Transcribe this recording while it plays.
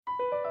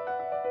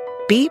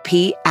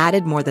BP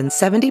added more than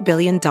 $70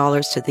 billion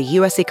to the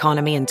U.S.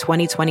 economy in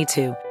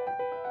 2022.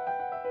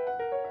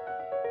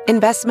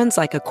 Investments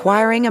like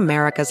acquiring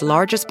America's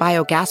largest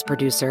biogas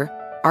producer,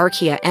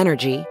 Archaea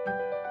Energy,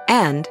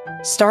 and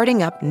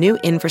starting up new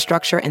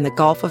infrastructure in the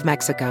Gulf of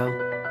Mexico.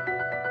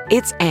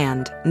 It's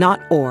and,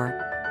 not or.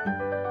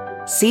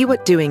 See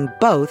what doing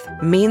both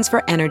means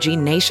for energy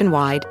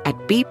nationwide at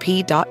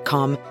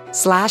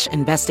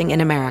bp.com/investing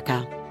in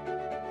America.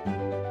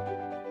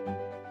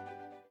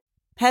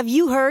 Have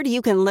you heard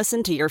you can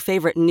listen to your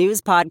favorite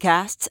news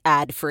podcasts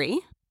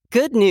ad-free?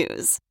 Good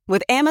news.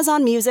 With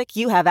Amazon Music,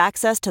 you have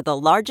access to the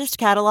largest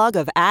catalog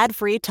of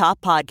ad-free top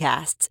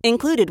podcasts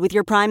included with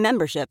your Prime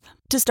membership.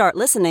 To start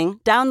listening,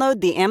 download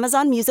the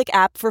Amazon Music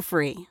app for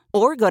free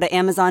or go to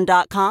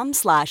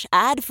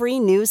amazon.com/ad-free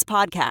news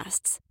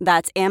podcasts.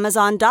 That's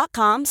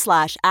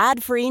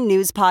amazon.com/ad-free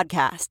news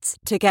podcasts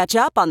to catch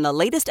up on the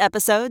latest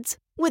episodes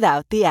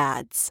without the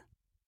ads.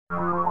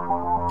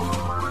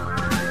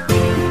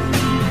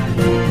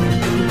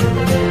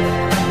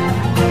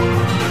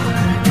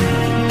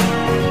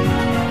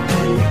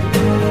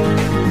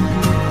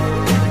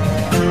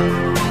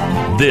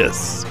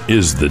 This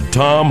is the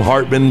Thom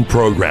Hartmann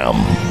Program.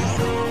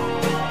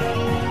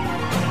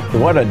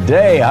 What a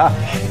day, huh?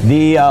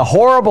 The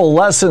horrible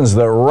lessons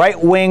that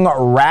right-wing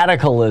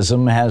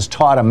radicalism has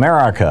taught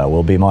America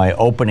will be my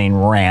opening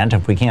rant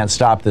if we can't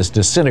stop this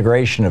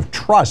disintegration of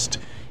trust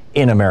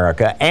in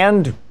America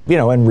and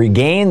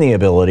regain the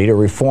ability to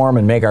reform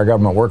and make our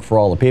government work for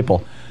all the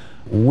people.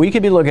 We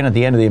could be looking at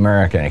the end of the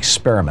American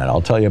experiment.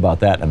 I'll tell you about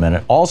that in a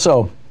minute.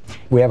 Also,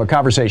 we have a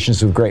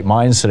Conversations with Great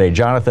Minds today.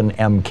 Jonathan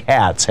M.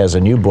 Katz has a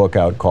new book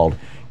out called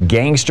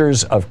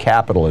Gangsters of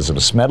Capitalism,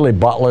 Smedley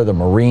Butler, the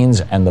Marines,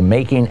 and the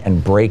Making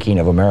and Breaking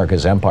of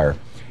America's Empire.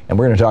 And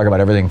we're going to talk about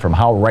everything from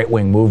how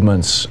right-wing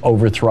movements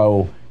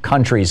overthrow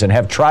countries and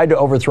have tried to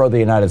overthrow the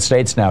United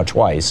States now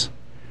twice,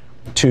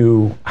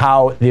 to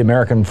how the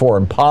American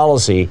foreign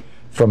policy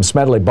from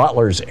Smedley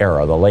Butler's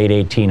era, the late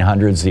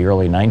 1800s, the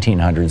early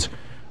 1900s,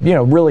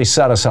 really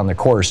set us on the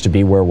course to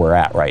be where we're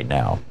at right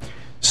now.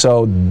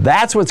 So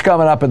that's what's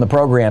coming up in the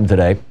program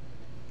today.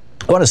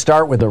 I want to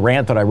start with a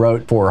rant that I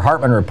wrote for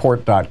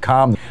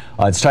HartmanReport.com.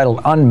 It's titled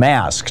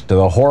Unmasked,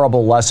 the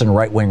horrible lesson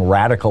right-wing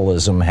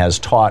radicalism has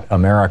taught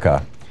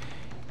America.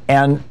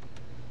 And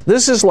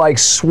this is like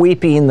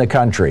sweeping the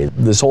country,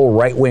 this whole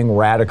right-wing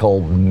radical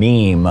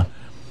meme,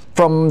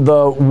 from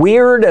the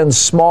weird and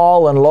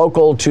small and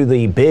local to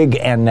the big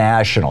and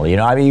national.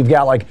 You've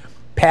got like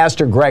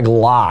Pastor Greg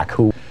Locke,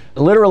 who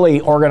literally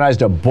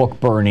organized a book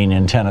burning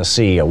in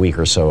Tennessee a week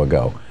or so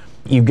ago.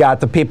 You've got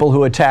the people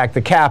who attacked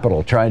the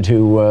Capitol, trying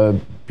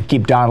to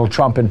keep Donald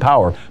Trump in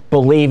power,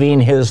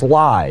 believing his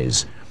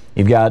lies.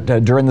 You've got,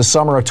 during the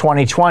summer of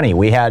 2020,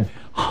 we had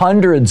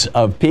hundreds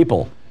of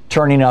people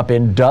turning up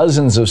in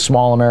dozens of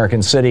small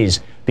American cities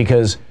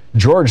because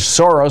George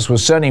Soros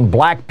was sending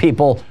black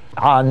people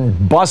on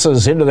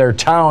buses into their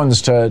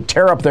towns to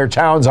tear up their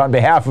towns on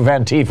behalf of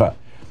Antifa.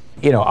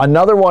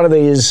 Another one of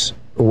these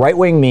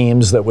right-wing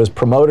memes that was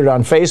promoted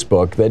on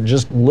Facebook that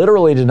just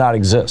literally did not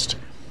exist.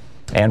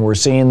 And we're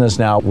seeing this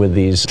now with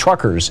these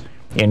truckers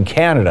in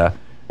Canada,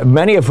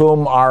 many of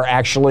whom are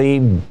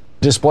actually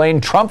displaying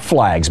Trump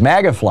flags,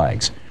 MAGA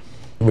flags,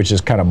 which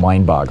is kind of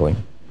mind-boggling.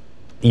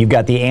 You've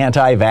got the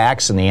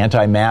anti-vax and the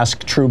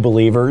anti-mask true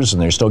believers,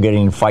 and they're still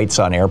getting in fights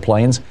on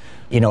airplanes.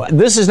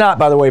 This is not,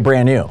 by the way,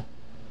 brand new.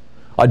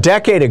 A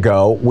decade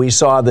ago, we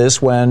saw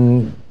this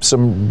when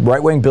some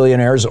right-wing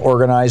billionaires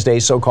organized a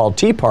so-called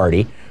Tea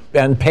Party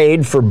and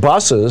paid for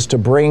buses to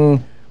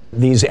bring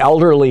these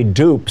elderly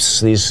dupes,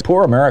 these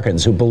poor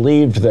Americans who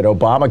believed that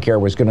Obamacare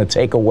was going to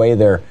take away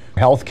their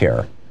health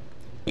care,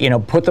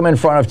 put them in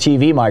front of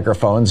TV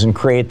microphones and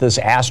create this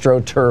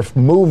AstroTurf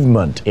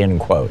movement, in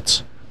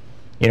quotes,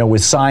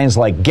 with signs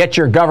like, "Get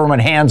your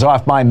government hands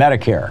off my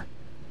Medicare."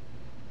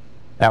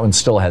 That one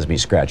still has me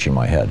scratching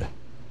my head.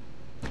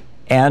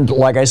 And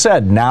like I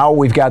said, now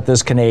we've got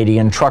this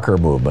Canadian trucker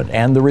movement.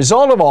 And the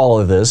result of all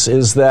of this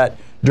is that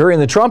during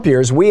the Trump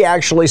years, we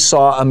actually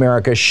saw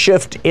America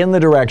shift in the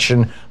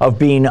direction of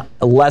being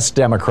less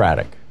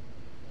democratic.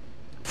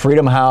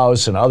 Freedom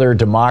House and other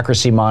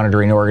democracy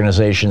monitoring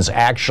organizations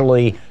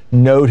actually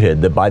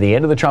noted that by the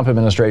end of the Trump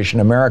administration,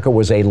 America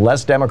was a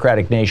less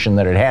democratic nation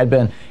than it had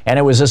been, and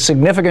it was a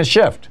significant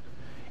shift.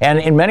 And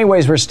in many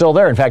ways, we're still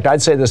there. In fact,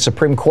 I'd say the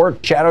Supreme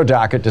Court shadow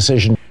docket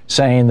decision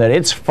saying that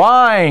it's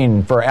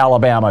fine for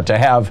Alabama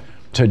to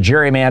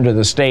gerrymander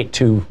the state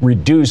to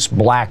reduce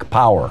black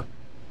power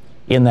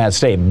in that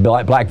state,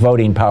 black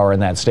voting power in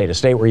that state, a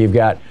state where you've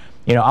got,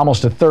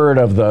 almost a third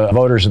of the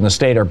voters in the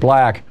state are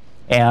black,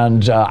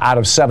 and out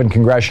of 7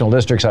 congressional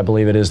districts, I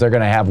believe it is, they're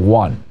going to have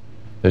one.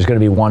 There's going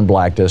to be one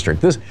black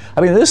district. This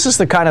is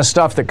the kind of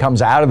stuff that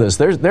comes out of this.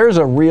 There's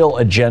a real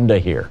agenda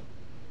here.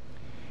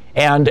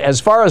 And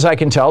as far as I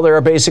can tell, there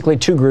are basically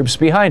 2 groups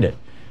behind it.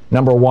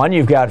 Number one,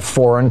 you've got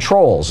foreign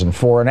trolls and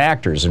foreign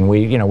actors. And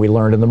we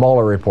learned in the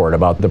Mueller report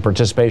about the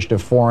participation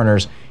of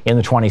foreigners in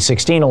the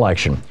 2016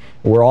 election.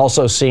 We're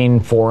also seeing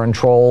foreign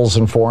trolls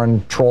and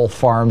foreign troll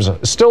farms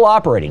still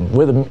operating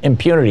with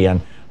impunity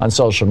on on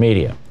social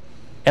media.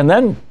 And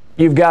then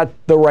you've got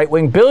the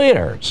right-wing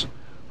billionaires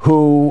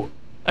who,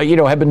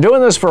 have been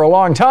doing this for a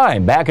long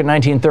time. Back in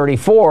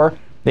 1934,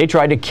 they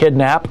tried to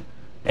kidnap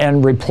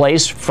and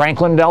replace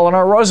Franklin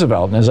Delano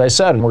Roosevelt. And as I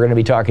said, we're going to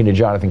be talking to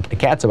Jonathan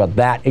Katz about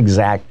that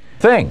exact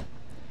thing.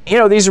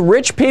 These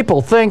rich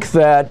people think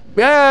that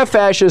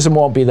fascism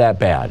won't be that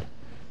bad.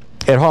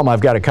 At home,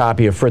 I've got a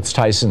copy of Fritz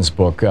Tyson's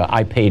book,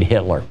 I Paid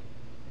Hitler,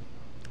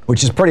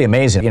 which is pretty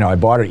amazing. I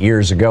bought it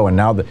years ago, and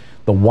now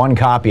the one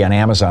copy on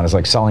Amazon is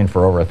like selling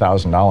for over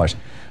 $1,000.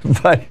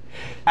 But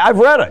I've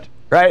read it,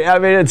 right? I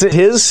mean, it's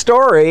his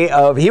story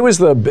of he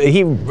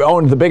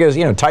owned the biggest,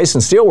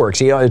 Tyson Steelworks.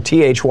 He owned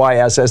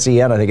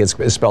Tyssen, I think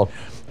it's spelled.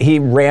 He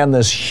ran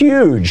this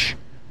huge.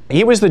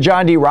 He was the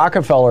John D.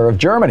 Rockefeller of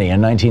Germany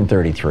in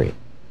 1933.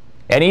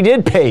 And he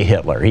did pay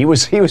Hitler. He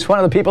was one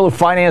of the people who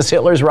financed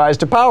Hitler's rise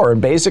to power.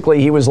 And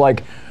basically, he was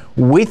like,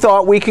 we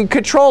thought we could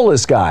control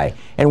this guy.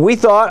 And we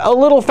thought a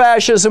little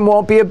fascism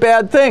won't be a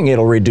bad thing.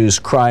 It'll reduce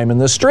crime in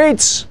the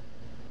streets.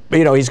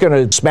 He's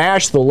going to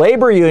smash the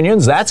labor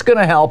unions. That's going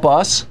to help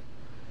us.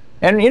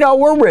 And,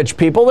 we're rich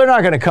people. They're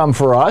not going to come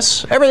for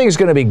us. Everything's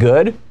going to be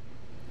good.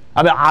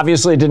 I mean,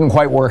 obviously, it didn't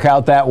quite work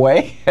out that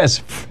way, as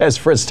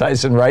Fritz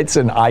Tyson writes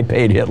in I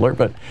Paid Hitler.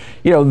 But,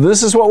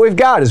 this is what we've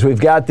got, is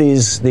we've got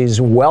these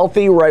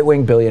wealthy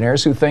right-wing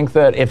billionaires who think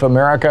that if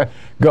America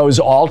goes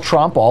all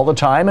Trump all the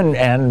time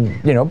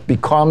and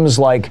becomes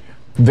like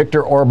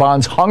Viktor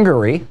Orban's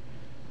Hungary,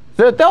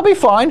 that they'll be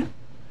fine.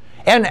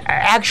 And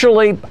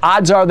actually,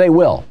 odds are they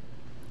will.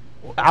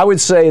 I would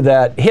say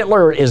that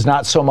Hitler is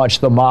not so much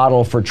the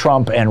model for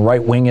Trump and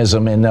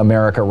right-wingism in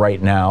America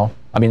right now.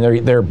 I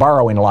mean, they're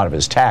borrowing a lot of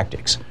his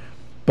tactics.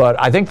 But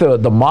I think the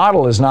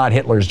model is not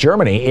Hitler's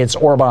Germany, it's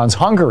Orban's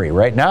Hungary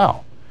right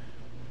now.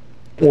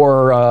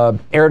 Or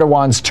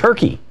Erdogan's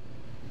Turkey.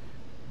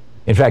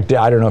 In fact,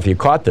 I don't know if you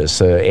caught this,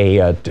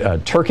 a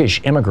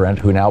Turkish immigrant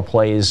who now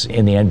plays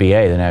in the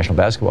NBA, the National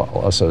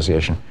Basketball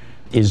Association,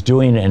 is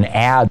doing an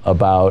ad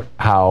about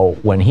how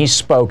when he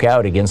spoke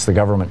out against the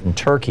government in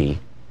Turkey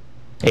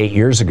 8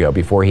 years ago,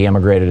 before he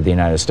emigrated to the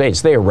United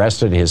States, they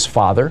arrested his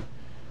father,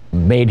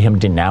 made him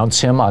denounce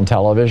him on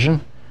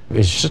television.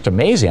 It's just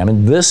amazing. I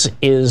mean, this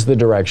is the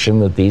direction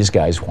that these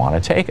guys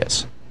want to take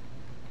us.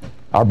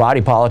 Our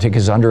body politic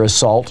is under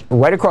assault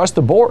right across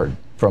the board,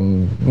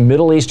 from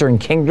Middle Eastern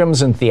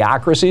kingdoms and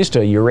theocracies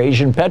to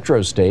Eurasian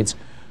petrostates.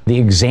 The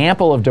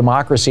example of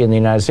democracy in the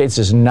United States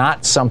is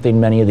not something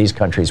many of these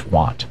countries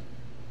want.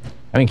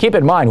 I mean, keep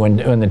in mind, when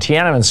the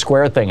Tiananmen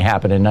Square thing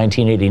happened in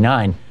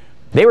 1989,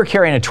 they were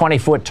carrying a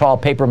 20-foot tall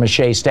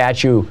papier-mâché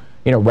statue,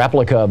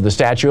 replica of the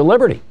Statue of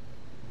Liberty.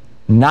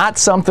 Not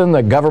something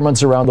that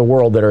governments around the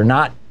world that are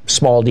not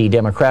small d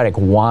democratic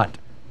want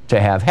to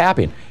have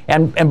happen.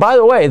 And by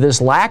the way,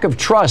 this lack of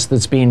trust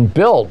that's being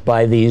built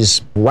by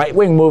these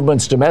right-wing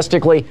movements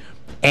domestically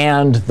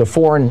and the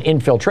foreign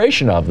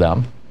infiltration of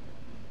them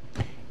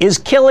is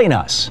killing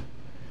us.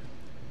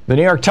 The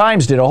New York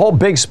Times did a whole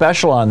big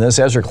special on this.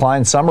 Ezra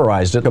Klein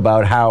summarized it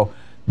about how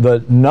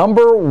the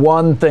number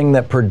one thing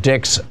that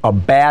predicts a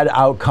bad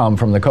outcome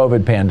from the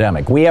COVID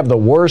pandemic, we have the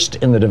worst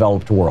in the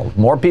developed world.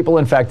 More people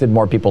infected,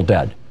 more people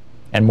dead,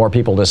 and more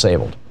people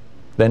disabled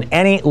than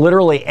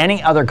literally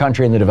any other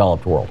country in the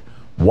developed world.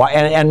 Why,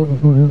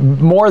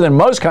 and more than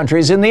most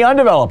countries in the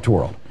undeveloped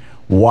world.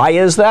 Why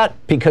is that?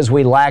 Because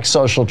we lack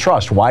social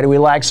trust. Why do we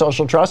lack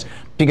social trust?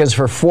 Because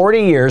for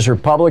 40 years,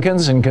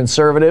 Republicans and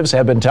conservatives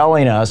have been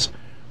telling us,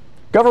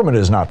 government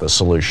is not the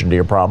solution to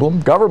your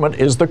problem. Government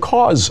is the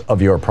cause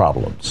of your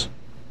problems.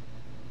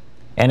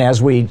 And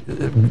as we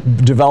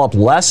develop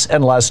less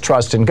and less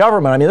trust in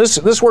government, I mean,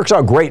 this works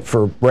out great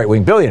for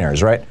right-wing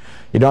billionaires, right?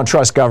 You don't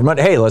trust government.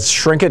 Hey, let's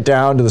shrink it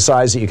down to the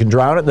size that you can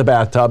drown it in the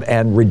bathtub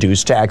and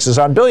reduce taxes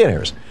on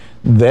billionaires.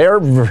 They're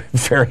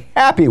very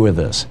happy with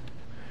this.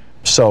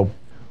 So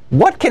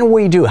what can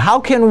we do? How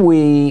can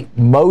we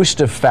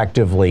most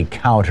effectively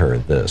counter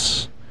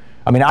this?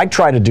 I mean, I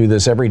try to do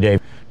this every day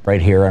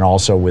right here, and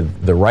also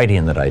with the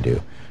writing that I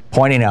do,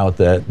 pointing out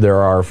that there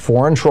are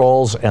foreign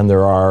trolls and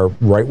there are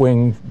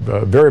right-wing,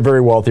 very,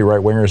 very wealthy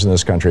right-wingers in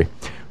this country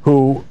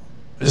who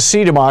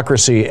see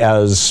democracy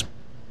as,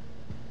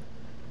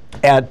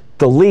 at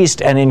the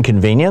least, an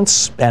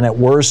inconvenience, and at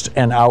worst,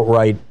 an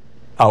outright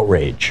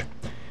outrage,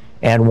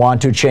 and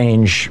want to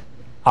change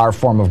our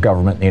form of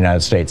government in the United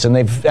States. And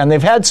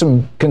they've had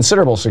some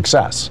considerable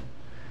success,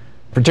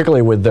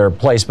 particularly with their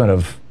placement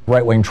of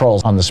right-wing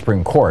trolls on the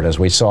Supreme Court, as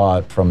we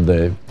saw from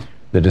the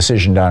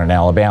decision down in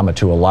Alabama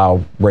to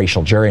allow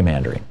racial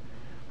gerrymandering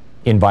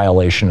in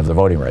violation of the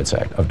Voting Rights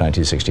Act of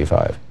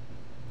 1965.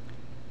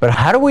 But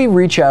how do we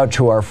reach out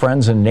to our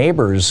friends and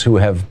neighbors who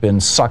have been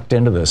sucked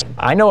into this?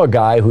 I know a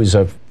guy who's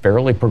a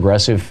fairly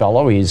progressive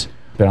fellow. He's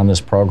been on this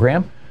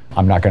program.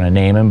 I'm not going to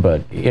name him,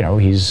 but he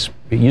used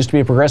to be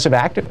a progressive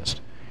activist,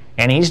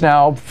 and he's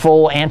now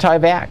full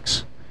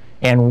anti-vax.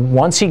 And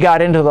once he got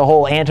into the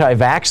whole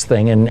anti-vax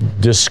thing and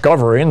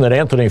discovering that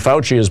Anthony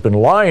Fauci has been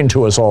lying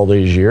to us all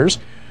these years,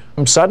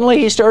 suddenly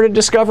he started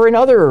discovering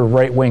other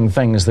right-wing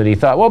things that he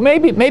thought, well,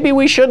 maybe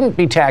we shouldn't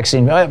be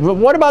taxing.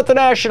 What about the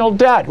national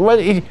debt?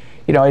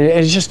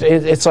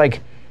 it's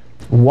like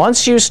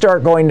once you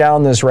start going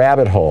down this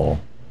rabbit hole,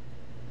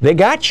 they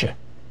got you.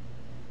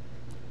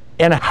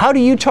 And how do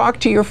you talk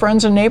to your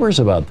friends and neighbors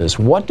about this?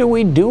 What do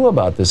we do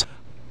about this?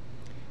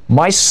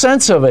 My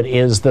sense of it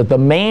is that the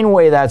main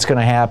way that's going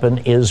to happen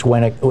is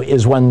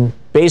when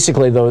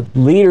basically the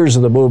leaders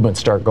of the movement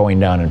start going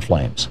down in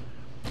flames.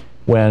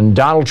 When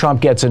Donald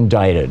Trump gets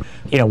indicted,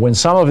 when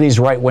some of these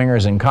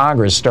right-wingers in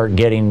Congress start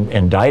getting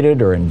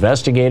indicted or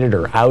investigated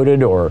or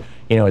outed, or,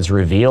 it's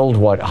revealed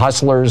what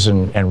hustlers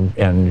and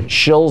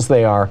shills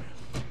they are,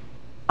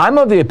 I'm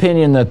of the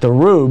opinion that the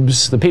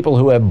rubes, the people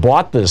who have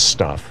bought this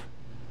stuff,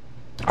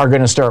 are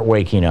going to start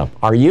waking up.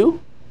 Are you?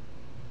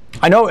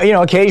 I know,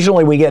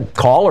 occasionally we get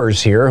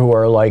callers here who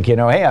are like, hey,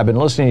 I've been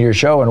listening to your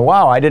show and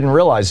wow, I didn't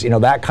realize,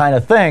 that kind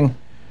of thing.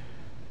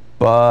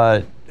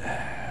 But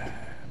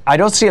I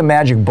don't see a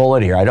magic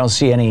bullet here. I don't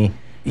see any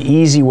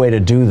easy way to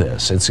do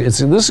this. This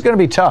is going to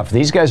be tough.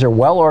 These guys are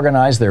well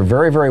organized. They're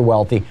very, very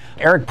wealthy.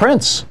 Eric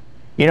Prince,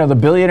 the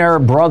billionaire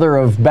brother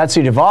of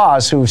Betsy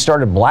DeVos, who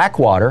started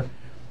Blackwater,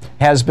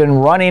 has been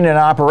running an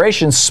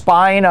operation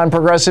spying on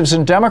progressives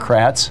and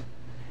Democrats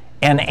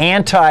and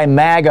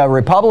anti-MAGA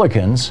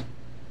Republicans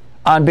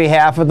on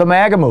behalf of the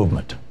MAGA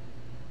movement,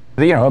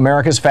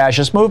 America's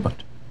fascist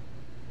movement.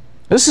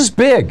 This is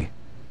big.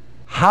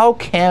 How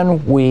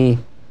can we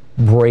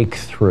break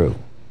through?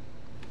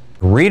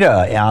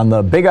 Rita on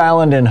the Big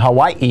Island in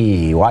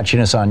Hawaii, watching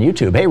us on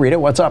YouTube. Hey, Rita,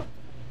 what's up?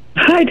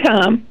 Hi,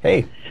 Tom.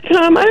 Hey.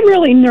 Tom, I'm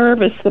really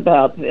nervous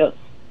about this,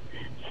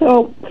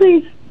 so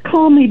please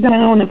calm me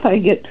down if I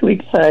get too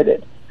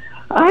excited.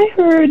 I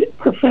heard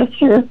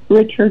Professor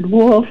Richard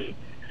Wolff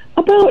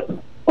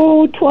about,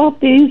 12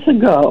 days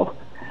ago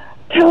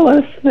tell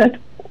us that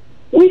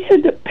we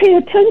should pay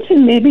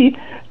attention maybe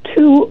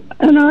to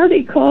an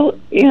article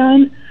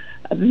in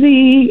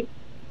the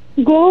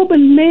Globe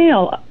and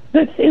Mail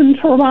that's in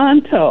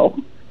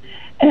Toronto.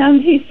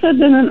 And he said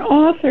that an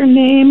author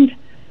named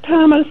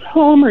Thomas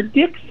Homer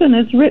Dixon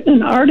has written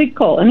an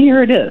article, and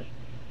here it is.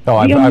 Oh,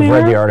 I've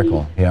read the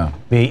article, yeah.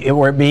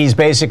 He's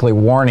basically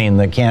warning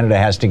that Canada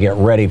has to get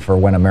ready for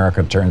when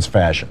America turns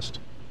fascist.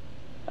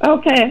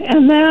 Okay,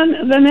 and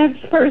then the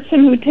next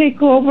person who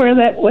take over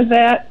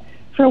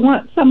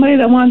somebody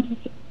that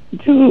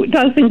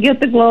doesn't get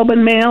the Globe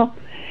and Mail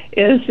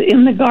is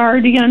in The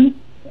Guardian,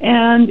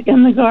 and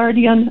in The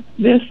Guardian,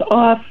 this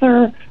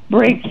author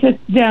breaks it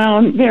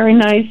down very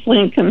nicely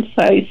and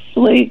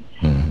concisely.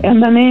 Mm-hmm.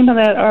 And the name of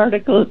that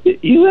article is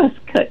U.S.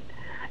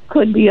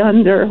 could be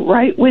under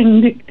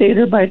Right-Wing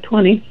Dictator by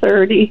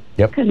 2030,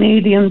 yep.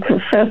 Canadian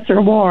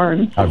Professor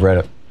Warren. I've read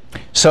it.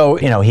 So,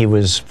 he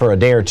was, for a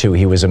day or two,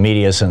 he was a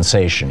media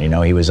sensation.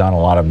 He was on a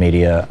lot of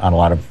media, on a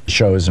lot of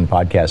shows and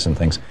podcasts and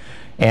things.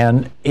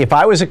 And if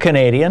I was a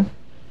Canadian,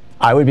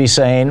 I would be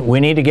saying, we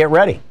need to get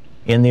ready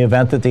in the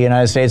event that the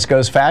United States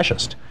goes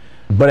fascist.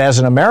 But as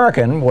an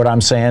American, what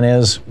I'm saying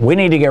is, we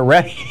need to get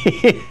ready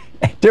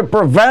to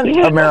prevent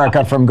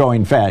America from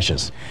going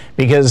fascist.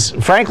 Because,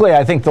 frankly,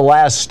 I think the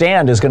last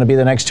stand is going to be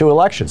the next two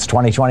elections,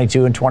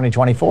 2022 and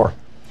 2024.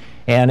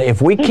 And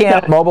if we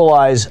can't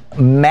mobilize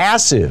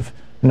massive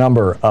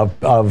number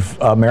of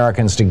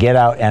Americans to get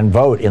out and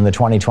vote in the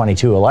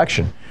 2022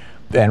 election,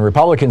 and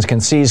Republicans can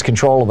seize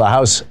control of the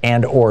House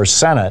and or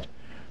Senate,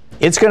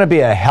 it's going to be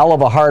a hell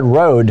of a hard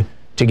road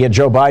to get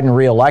Joe Biden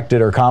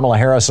reelected or Kamala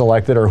Harris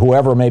elected or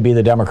whoever may be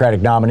the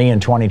Democratic nominee in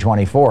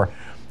 2024.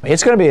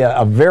 It's going to be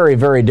a very,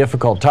 very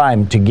difficult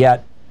time to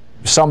get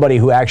somebody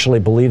who actually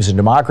believes in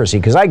democracy,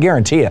 because I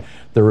guarantee you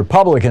the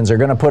Republicans are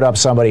going to put up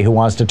somebody who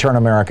wants to turn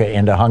America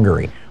into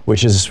Hungary,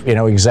 which is,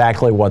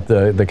 exactly what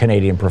the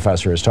Canadian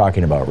professor is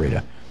talking about,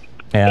 Rita.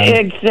 And,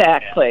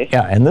 exactly.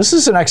 Yeah, and this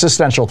is an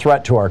existential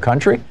threat to our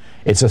country.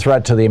 It's a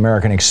threat to the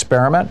American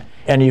experiment.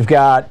 And you've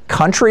got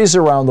countries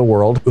around the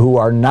world who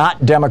are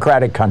not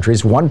democratic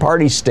countries,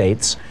 one-party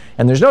states,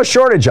 and there's no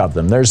shortage of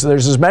them. There's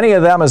as many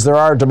of them as there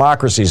are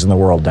democracies in the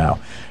world now,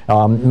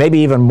 maybe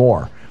even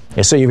more.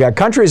 And so you've got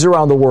countries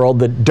around the world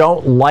that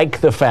don't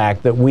like the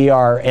fact that we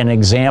are an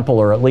example,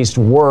 or at least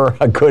were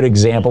a good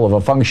example of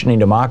a functioning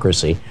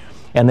democracy,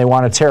 and they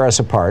want to tear us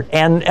apart.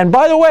 And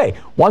by the way,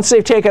 once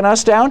they've taken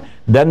us down,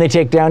 then they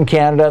take down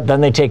Canada,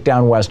 then they take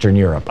down Western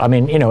Europe. I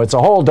mean, it's a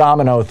whole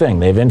domino thing.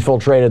 They've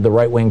infiltrated the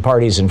right-wing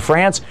parties in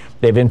France.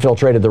 They've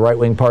infiltrated the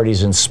right-wing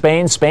parties in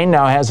Spain. Spain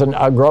now has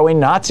a growing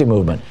Nazi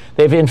movement.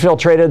 They've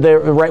infiltrated the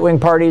right-wing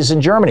parties in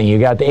Germany. You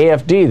got the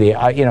AfD,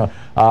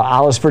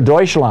 Alles für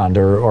Deutschland,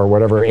 or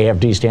whatever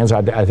AfD stands.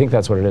 I think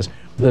that's what it is.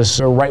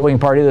 This right-wing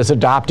party that's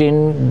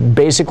adopting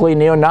basically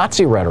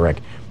neo-Nazi rhetoric.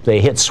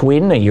 They hit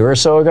Sweden a year or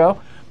so ago.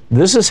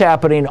 This is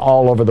happening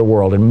all over the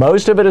world, and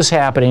most of it is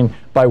happening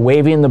by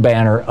waving the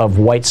banner of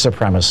white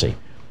supremacy,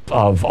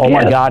 of, oh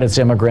my God, it's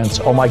immigrants,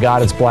 oh my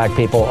God, it's black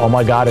people, oh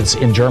my God, it's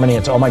in Germany,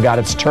 it's, oh my God,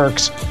 it's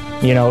Turks,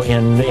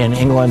 in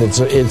England,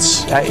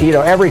 it's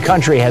every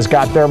country has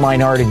got their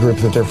minority group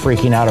that they're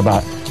freaking out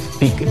about,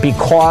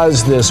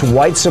 because this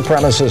white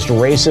supremacist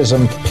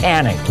racism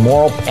panic,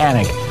 moral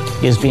panic,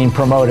 is being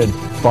promoted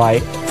by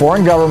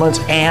foreign governments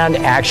and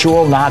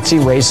actual Nazi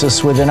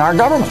racists within our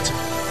governments.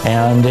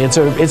 And it's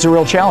a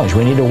real challenge.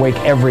 We need to wake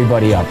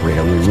everybody up,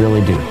 Rita. We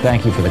really do.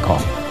 Thank you for the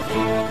call.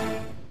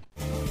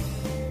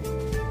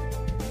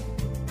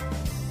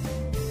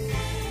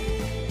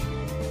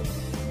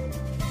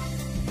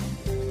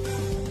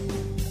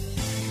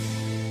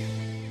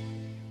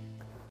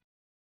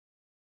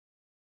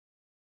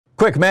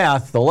 Quick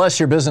math, the less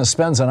your business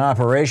spends on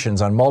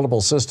operations, on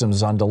multiple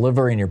systems, on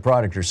delivering your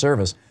product or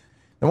service,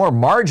 the more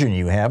margin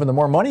you have and the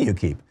more money you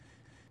keep.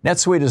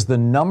 NetSuite is the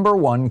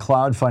 #1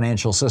 cloud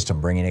financial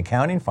system, bringing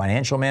accounting,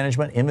 financial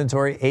management,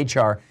 inventory,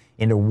 HR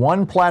into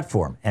one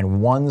platform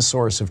and one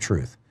source of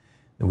truth.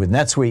 With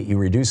NetSuite, you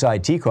reduce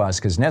IT costs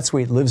because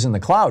NetSuite lives in the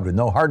cloud with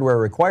no hardware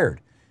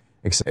required,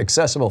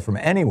 accessible from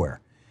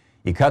anywhere.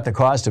 You cut the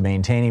cost of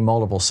maintaining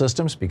multiple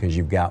systems because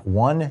you've got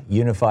one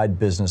unified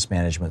business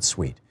management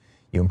suite.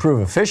 You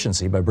improve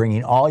efficiency by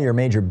bringing all your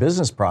major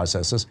business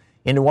processes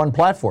into one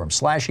platform,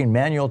 slashing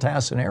manual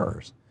tasks and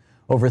errors.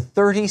 Over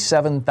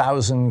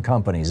 37,000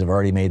 companies have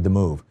already made the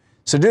move.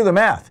 So do the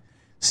math.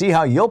 See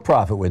how you'll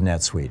profit with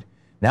NetSuite.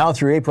 Now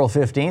through April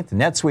 15th,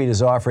 NetSuite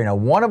is offering a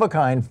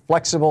one-of-a-kind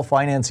flexible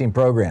financing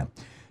program.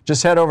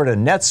 Just head over to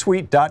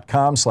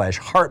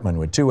netsuite.com/Hartman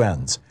with 2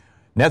 N's.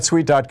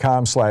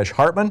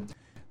 netsuite.com/Hartman.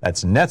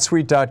 That's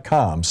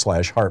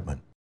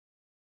netsuite.com/Hartman.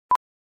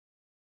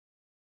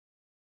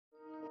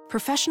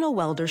 Professional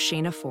welder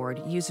Shayna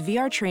Ford used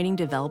VR training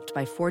developed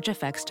by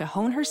ForgeFX to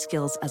hone her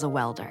skills as a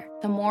welder.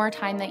 The more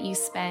time that you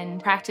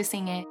spend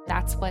practicing it,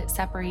 that's what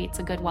separates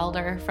a good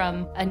welder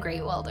from a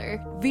great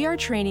welder. VR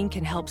training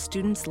can help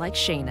students like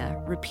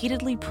Shayna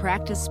repeatedly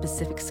practice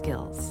specific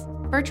skills.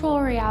 Virtual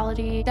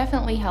reality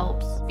definitely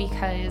helps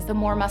because the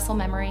more muscle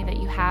memory that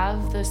you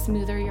have, the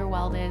smoother your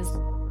weld is.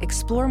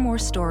 Explore more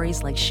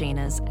stories like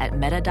Shayna's at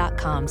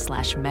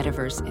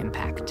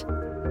meta.com/metaverseimpact.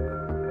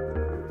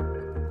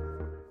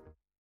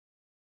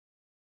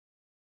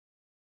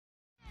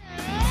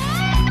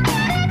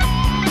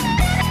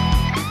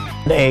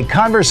 A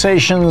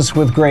Conversations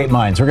with Great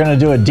Minds. We're going to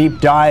do a deep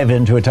dive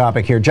into a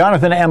topic here.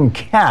 Jonathan M.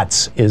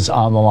 Katz is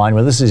on the line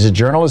with us. He's a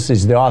journalist.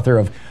 He's the author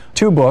of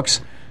 2 books.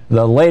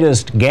 The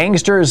latest,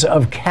 Gangsters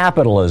of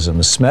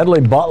Capitalism,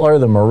 Smedley Butler,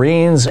 the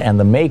Marines, and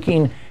the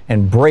Making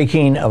and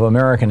Breaking of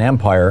American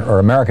Empire, or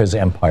America's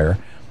Empire.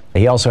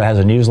 He also has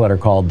a newsletter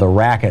called The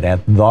Racket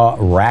at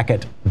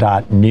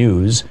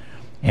theracket.news.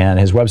 And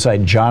his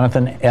website,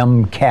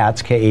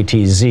 JonathanMKatz,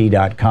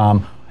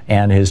 KATZ.com.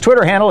 And his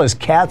Twitter handle is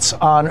Katz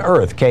on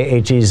Earth,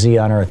 KATZ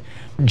on Earth.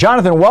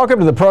 Jonathan, welcome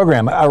to the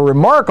program. A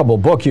remarkable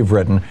book you've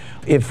written.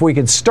 If we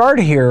could start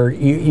here,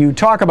 you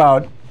talk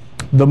about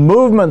the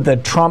movement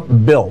that Trump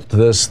built,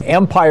 this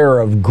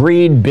empire of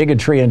greed,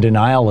 bigotry, and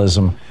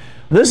denialism.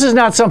 This is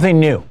not something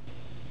new.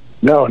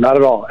 No, not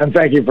at all. And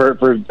thank you for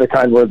the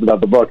kind words about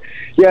the book.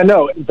 Yeah,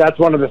 no, that's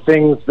one of the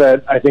things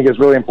that I think is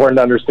really important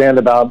to understand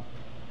about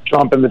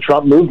Trump and the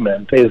Trump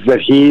movement, is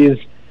that he's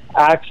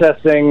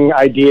accessing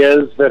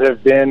ideas that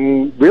have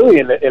been really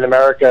in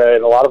America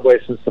in a lot of ways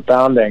since the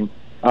founding,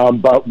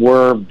 but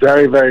were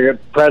very, very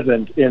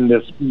present in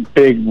this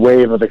big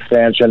wave of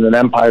expansion and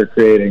empire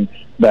creating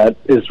that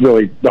is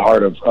really the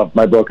heart of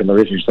my book and the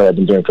research that I've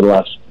been doing for the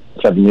last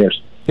 7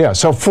 years. Yeah,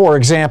 so for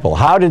example,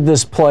 how did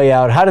this play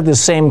out? How did the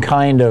same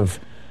kind of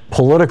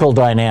political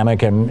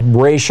dynamic and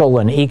racial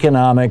and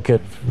economic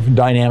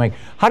dynamic,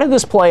 how did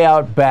this play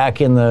out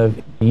back in the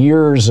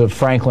years of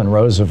Franklin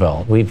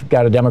Roosevelt? We've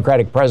got a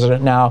Democratic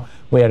president now.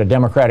 We had a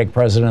Democratic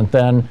president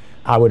then.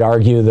 I would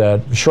argue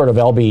that short of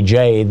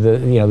LBJ,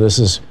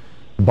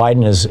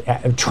 Biden is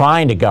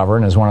trying to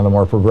govern as one of the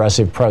more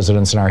progressive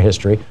presidents in our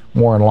history,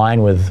 more in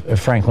line with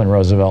Franklin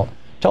Roosevelt.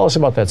 Tell us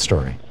about that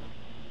story.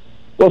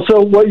 Well,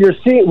 so what you're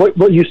seeing,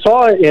 what you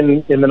saw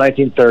in the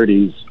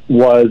 1930s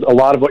was a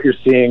lot of what you're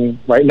seeing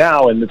right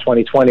now in the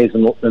 2020s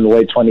and in the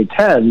late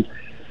 2010s,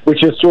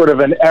 which is sort of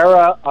an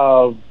era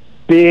of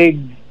big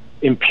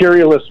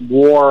imperialist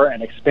war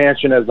and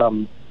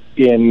expansionism.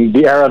 In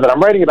the era that I'm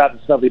writing about, the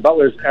Smedley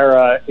Butler's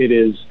era, it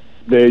is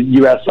the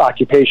U.S.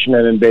 occupation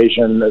and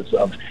invasion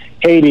of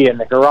Haiti and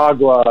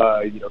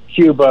Nicaragua,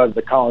 Cuba,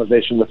 the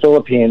colonization of the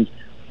Philippines,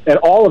 and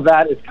all of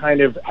that is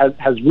kind of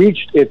has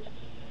reached its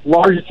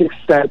largest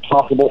extent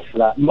possible for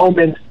that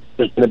moment.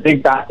 There's been a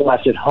big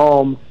backlash at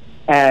home,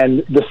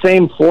 and the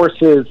same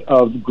forces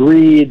of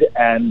greed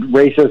and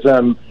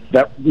racism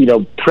that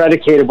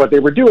predicated what they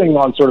were doing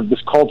on sort of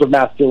this cult of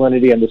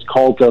masculinity and this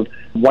cult of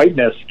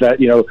whiteness that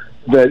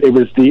that it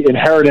was the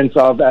inheritance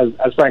of, as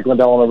Franklin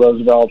Delano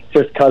Roosevelt,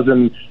 fifth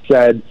cousin,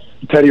 said,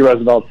 Teddy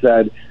Roosevelt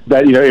said,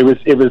 that it was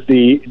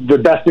the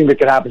best thing that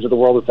could happen to the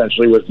world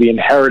essentially was the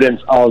inheritance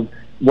of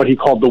what he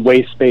called the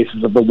waste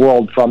spaces of the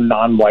world from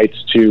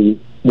non-whites to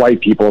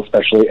white people,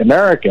 especially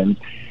Americans.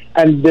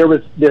 And there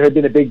had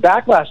been a big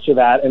backlash to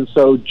that, and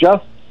so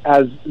just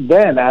as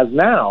then as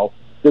now,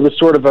 there was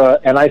sort of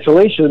an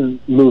isolation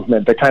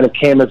movement that kind of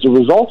came as a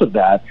result of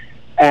that.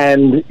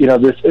 And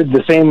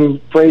the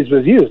same phrase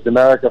was used,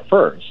 America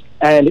first.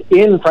 And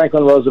in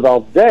Franklin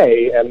Roosevelt's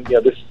day, and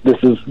this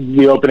is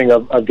the opening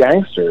of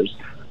Gangsters,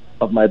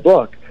 of my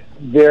book,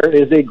 there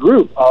is a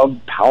group of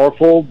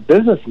powerful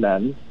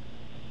businessmen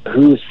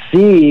who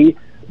see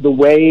the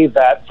way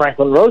that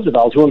Franklin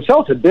Roosevelt, who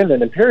himself had been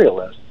an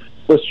imperialist,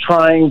 was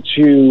trying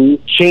to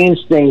change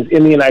things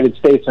in the United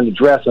States and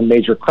address a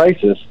major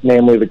crisis,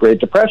 namely the Great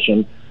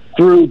Depression,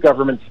 through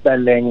government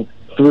spending,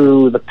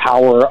 through the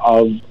power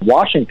of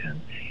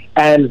Washington.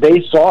 And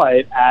they saw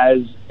it as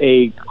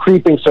a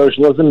creeping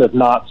socialism, if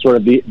not sort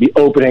of the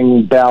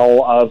opening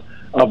bell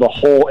of a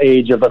whole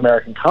age of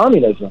American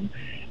communism.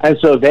 And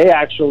so they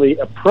actually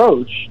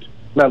approached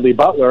Medley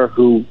Butler,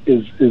 who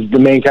is the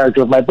main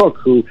character of my book,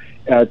 who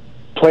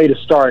played a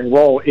starring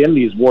role in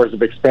these wars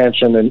of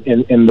expansion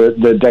in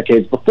the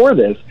decades before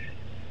this,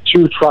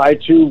 to try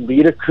to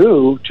lead a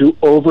coup to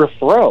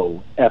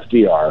overthrow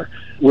FDR,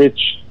 which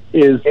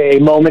is a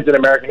moment in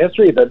American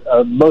history that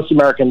most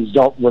Americans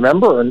don't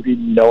remember or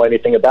know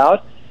anything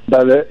about,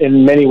 but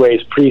in many ways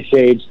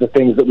presaged the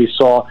things that we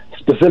saw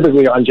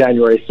specifically on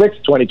January 6,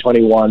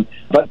 2021,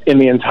 but in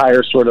the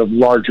entire sort of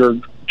larger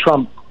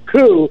Trump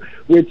coup,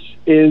 which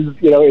is,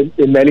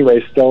 in many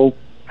ways still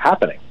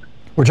happening.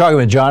 We're talking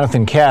with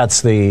Jonathan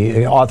Katz,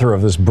 the author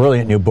of this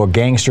brilliant new book,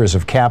 Gangsters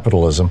of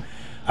Capitalism.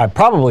 I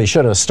probably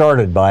should have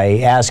started by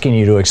asking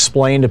you to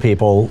explain to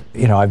people,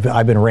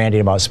 I've been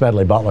ranting about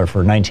Smedley Butler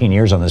for 19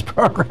 years on this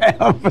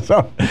program.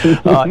 So,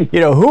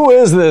 who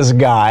is this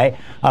guy?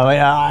 I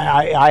mean,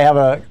 I have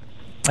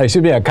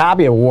a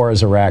copy of War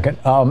is a Racket.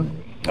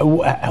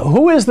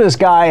 Who is this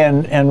guy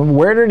and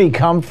where did he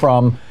come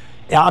from?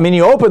 I mean,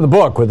 you open the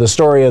book with the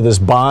story of this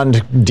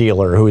bond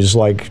dealer who's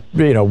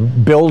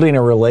building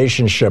a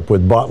relationship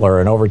with Butler,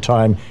 and over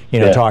time,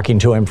 talking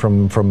to him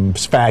from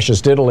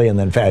fascist Italy and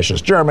then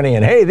fascist Germany,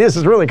 and hey, this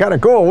is really kind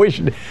of cool. We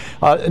should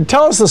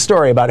tell us the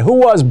story about who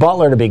was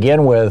Butler to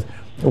begin with.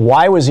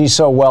 Why was he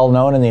so well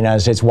known in the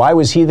United States? Why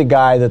was he the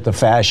guy that the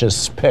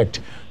fascists picked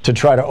to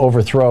try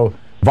to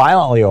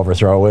violently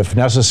overthrow, if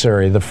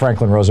necessary, the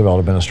Franklin Roosevelt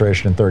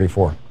administration in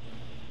 '34?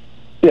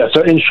 Yeah.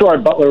 So in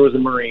short, Butler was a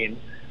Marine.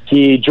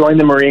 He joined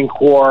the Marine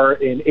Corps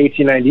in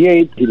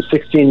 1898. He was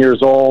 16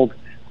 years old,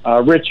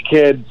 a rich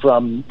kid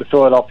from the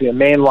Philadelphia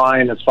Main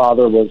Line. His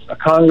father was a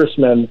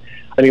congressman,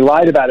 and he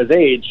lied about his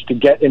age to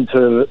get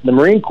into the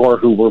Marine Corps,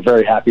 who were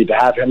very happy to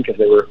have him because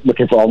they were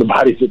looking for all the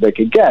bodies that they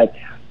could get,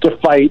 to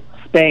fight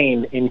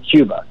Spain in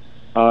Cuba,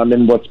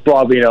 in what's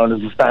broadly known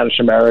as the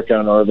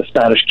Spanish-American or the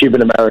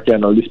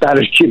Spanish-Cuban-American or the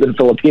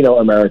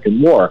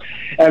Spanish-Cuban-Filipino-American War.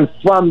 And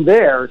from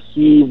there,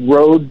 he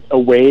rode a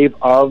wave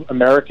of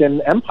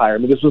American empire. I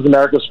mean, this was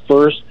America's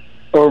first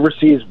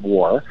overseas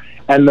war,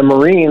 and the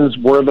Marines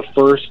were the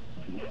first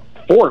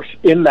force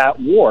in that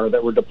war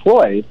that were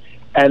deployed,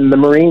 and the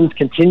Marines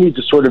continued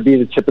to sort of be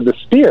the tip of the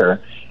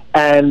spear.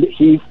 And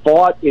he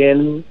fought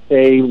in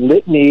a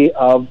litany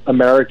of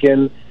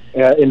American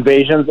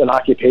invasions and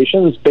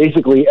occupations,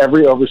 basically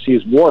every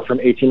overseas war from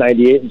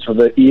 1898 until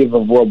the eve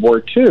of World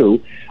War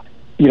II,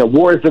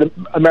 wars that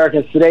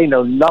Americans today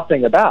know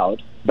nothing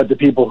about, but the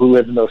people who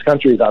live in those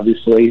countries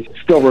obviously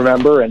still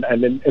remember, and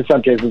in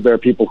some cases there are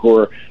people who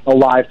are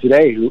alive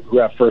today who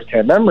have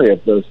firsthand memory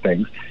of those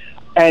things.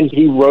 And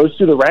he rose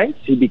through the ranks.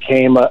 He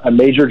became a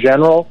major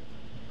general.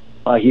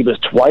 He was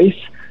twice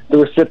the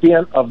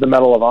recipient of the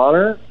Medal of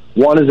Honor.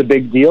 One is a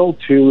big deal,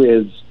 two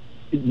is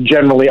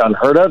generally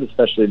unheard of,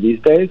 especially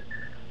these days.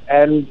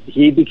 And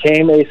he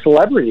became a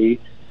celebrity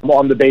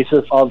on the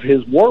basis of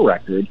his war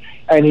record.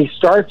 And he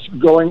starts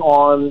going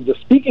on the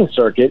speaking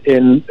circuit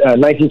in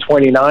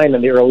 1929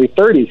 and the early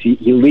 30s.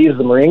 He leaves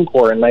the Marine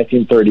Corps in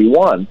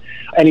 1931.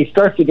 And he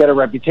starts to get a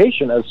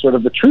reputation as sort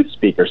of the truth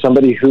speaker,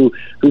 somebody who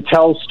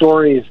tells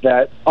stories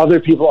that other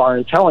people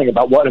aren't telling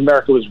about what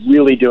America was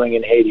really doing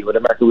in Haiti, what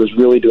America was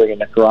really doing in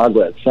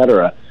Nicaragua, et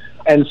cetera.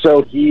 And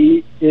so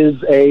he's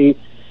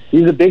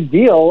a big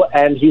deal,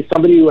 and he's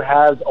somebody who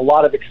has a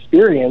lot of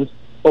experience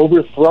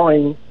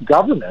overthrowing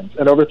governments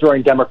and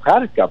overthrowing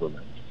democratic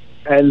governments.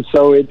 And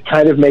so it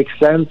kind of makes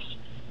sense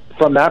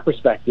from that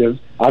perspective.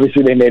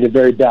 Obviously, they made a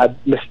very bad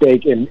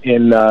mistake in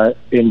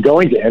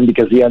going to him,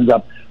 because he ends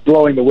up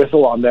blowing the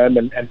whistle on them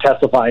and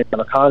testifying in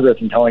front of Congress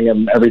and telling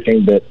him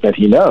everything that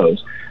he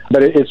knows.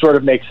 But it sort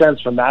of makes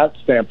sense from that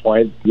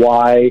standpoint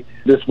why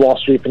this Wall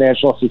Street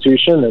financial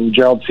institution and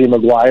Gerald C.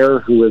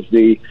 McGuire, who was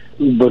the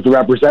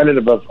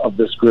representative of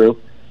this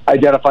group,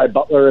 identified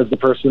Butler as the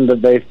person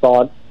that they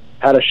thought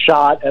had a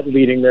shot at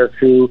leading their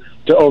coup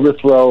to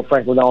overthrow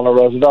Franklin Delano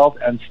Roosevelt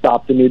and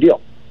stop the New Deal.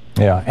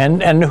 Yeah,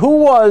 and who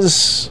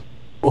was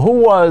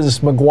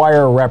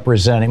McGuire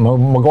representing?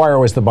 McGuire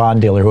was the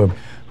bond dealer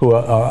who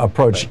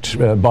approached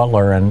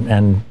Butler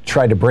and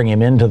tried to bring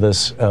him into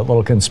this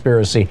little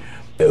conspiracy.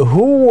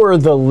 Who were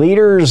the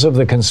leaders of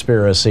the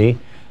conspiracy,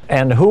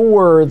 and who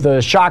were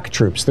the shock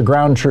troops, the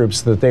ground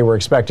troops that they were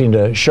expecting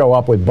to show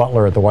up with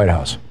Butler at the White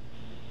House?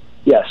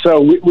 Yeah, so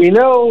we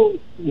know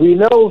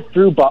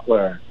through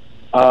Butler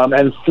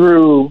and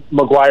through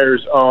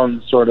McGuire's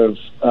own sort of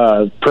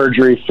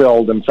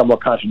perjury-filled and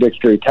somewhat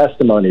contradictory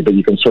testimony, but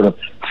you can sort of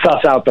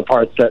suss out the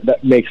parts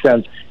that make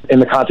sense in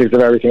the context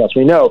of everything else.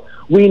 We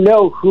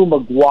know who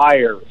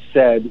McGuire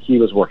said he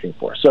was working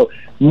for. So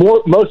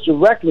most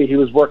directly, he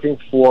was working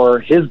for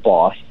his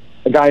boss,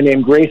 a guy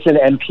named Grayson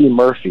N.P.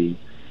 Murphy,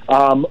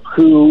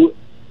 who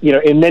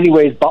in many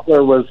ways,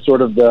 Butler was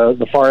sort of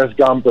the Forrest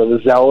Gump or the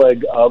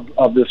Zelig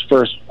of this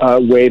first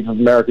wave of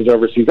America's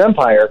overseas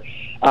empire.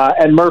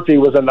 And Murphy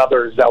was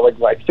another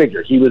Zelig-like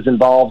figure. He was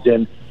involved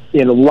in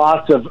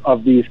lots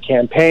of these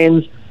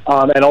campaigns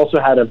and also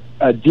had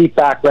a deep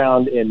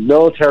background in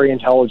military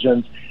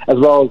intelligence as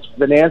well as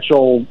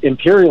financial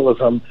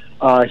imperialism.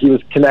 He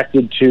was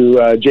connected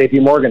to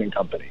J.P. Morgan and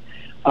Company.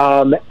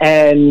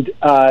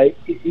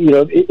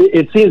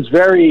 It seems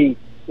very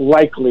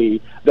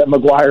likely that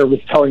McGuire was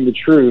telling the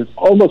truth.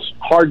 Almost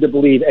hard to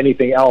believe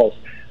anything else,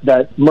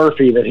 that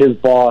Murphy, that his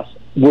boss,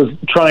 was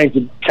trying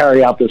to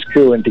carry out this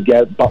coup and to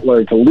get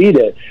Butler to lead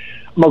it.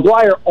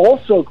 McGuire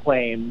also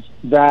claims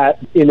that,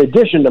 in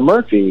addition to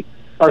Murphy,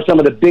 are some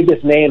of the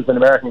biggest names in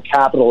American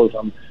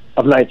capitalism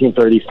of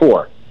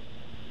 1934.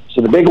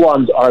 So the big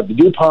ones are the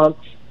DuPonts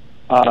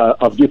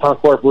of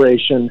DuPont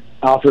Corporation,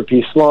 Alfred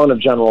P. Sloan of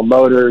General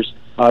Motors,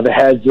 the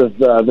heads of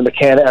the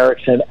McCann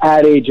Erickson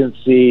ad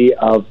agency,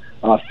 of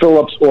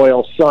Phillips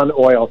Oil, Sun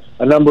Oil,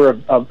 a number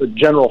of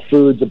General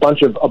Foods, a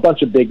bunch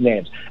of big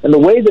names. And the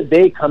way that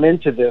they come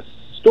into this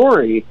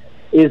story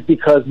is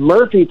because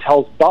Murphy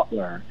tells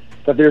Butler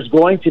that there's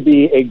going to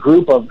be a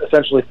group of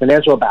essentially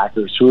financial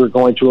backers who are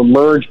going to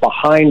emerge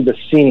behind the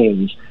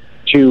scenes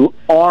to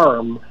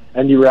arm,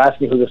 and you were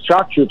asking who the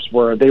shock troops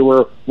were, they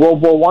were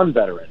World War I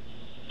veterans.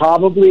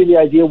 Probably the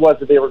idea was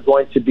that they were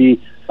going to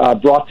be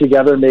brought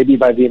together maybe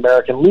by the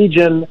American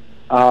Legion,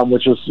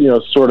 which was,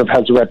 sort of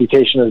has a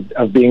reputation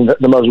of being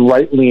the most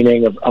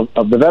right-leaning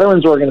of the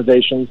veterans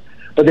organizations,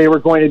 but they were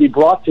going to be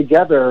brought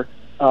together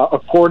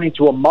according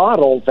to a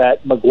model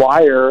that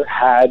McGuire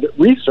had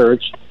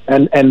researched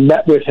and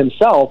met with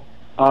himself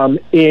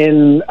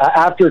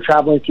after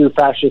traveling through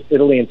fascist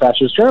Italy and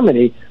fascist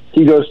Germany.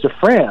 He goes to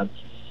France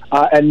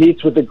and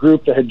meets with a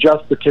group that had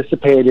just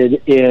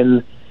participated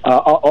in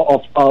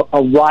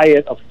a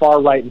riot of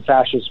far-right and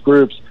fascist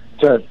groups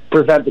to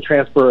prevent the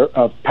transfer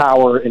of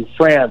power in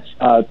France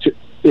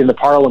in the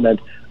parliament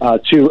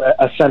to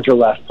a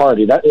center-left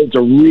party. That is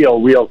a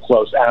real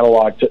close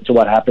analog to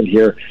what happened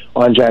here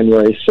on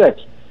January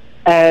 6th.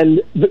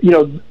 And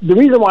the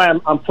reason why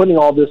I'm putting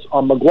all this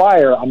on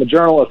McGuire, I'm a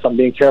journalist, I'm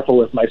being careful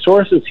with my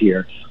sources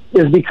here,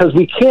 is because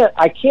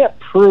I can't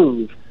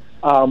prove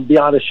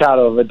beyond a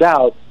shadow of a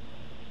doubt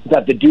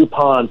that the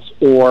DuPonts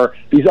or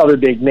these other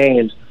big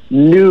names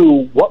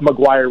knew what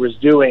McGuire was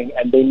doing,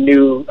 and they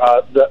knew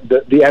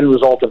the end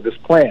result of this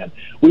plan.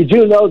 We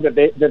do know that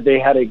they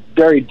had a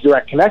very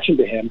direct connection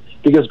to him,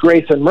 because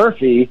Grayson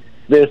Murphy,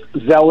 this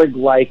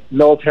Zelig-like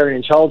military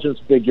intelligence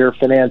figure,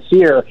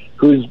 financier,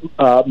 who's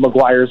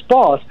McGuire's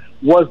boss,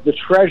 was the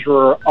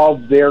treasurer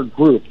of their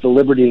group, the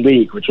Liberty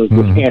League, which was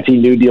this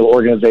anti-New Deal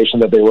organization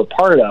that they were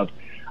part of.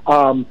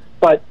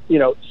 But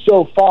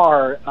so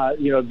far,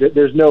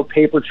 there's no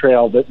paper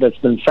trail that's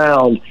been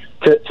found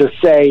to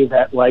say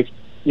that,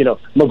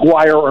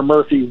 McGuire or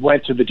Murphy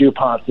went to the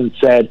DuPonts and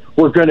said,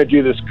 we're going to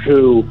do this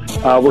coup,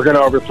 we're going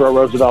to overthrow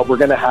Roosevelt, we're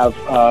going to have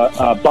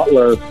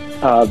Butler.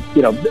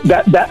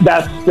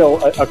 That's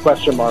still a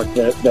question mark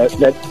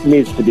that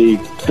needs to be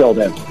filled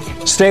in.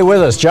 Stay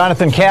with us.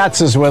 Jonathan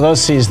Katz is with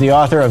us. He's the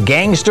author of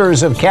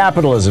Gangsters of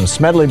Capitalism,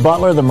 Smedley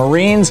Butler, the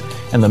Marines,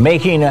 and the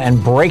Making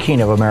and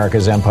Breaking of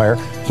America's Empire.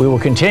 We will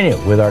continue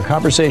with our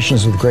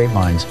conversations with great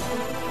minds.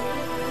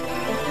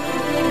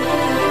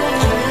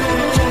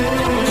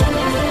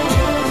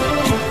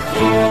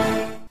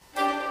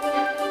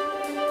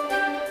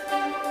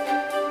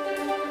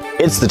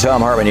 It's the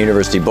Thom Hartmann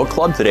University Book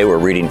Club. Today we're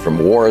reading from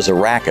War is a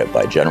Racket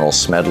by General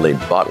Smedley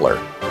Butler.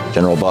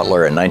 General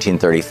Butler, in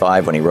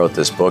 1935, when he wrote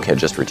this book, had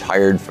just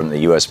retired from the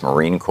U.S.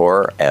 Marine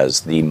Corps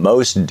as the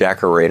most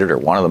decorated, or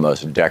one of the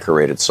most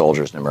decorated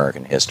soldiers in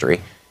American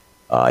history.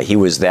 He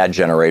was that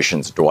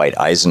generation's Dwight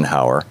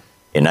Eisenhower.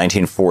 In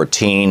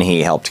 1914,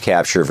 he helped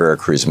capture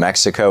Veracruz,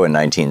 Mexico. In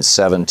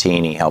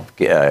 1917, he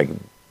helped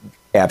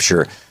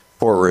capture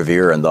Fort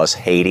Revere and thus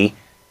Haiti.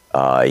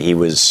 He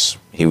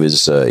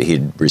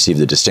received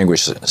the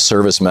Distinguished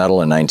Service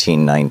Medal in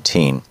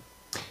 1919.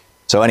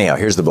 So anyhow,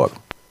 here's the book.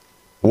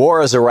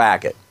 War is a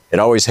racket. It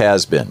always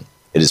has been.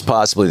 It is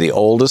possibly the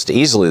oldest,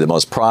 easily the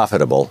most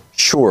profitable,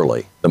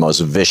 surely the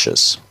most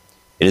vicious.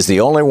 It is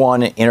the only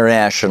one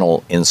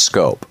international in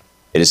scope.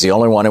 It is the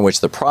only one in which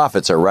the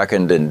profits are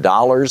reckoned in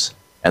dollars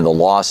and the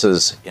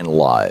losses in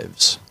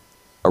lives.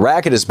 A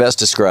racket is best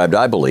described,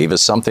 I believe,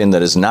 as something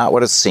that is not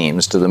what it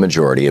seems to the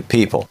majority of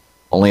people.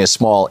 Only a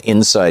small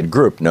inside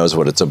group knows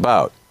what it's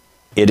about.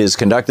 It is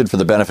conducted for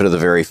the benefit of the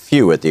very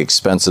few at the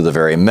expense of the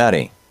very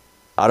many.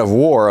 Out of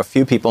war, a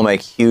few people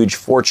make huge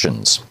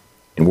fortunes.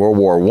 In World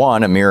War I,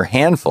 a mere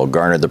handful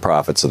garnered the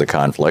profits of the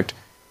conflict.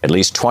 At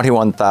least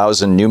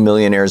 21,000 new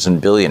millionaires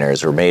and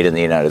billionaires were made in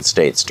the United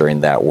States during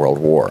that World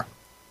War.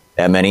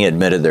 That many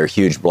admitted their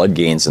huge blood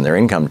gains in their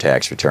income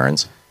tax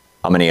returns.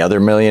 How many other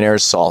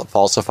millionaires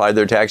falsified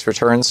their tax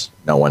returns?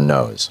 No one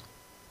knows.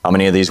 How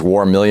many of these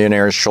war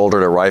millionaires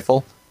shouldered a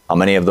rifle? How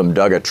many of them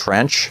dug a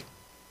trench?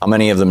 How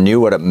many of them knew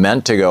what it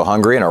meant to go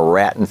hungry in a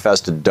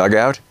rat-infested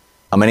dugout?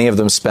 How many of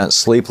them spent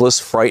sleepless,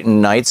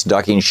 frightened nights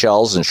ducking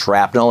shells and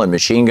shrapnel and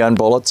machine gun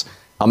bullets?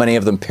 How many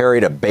of them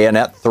parried a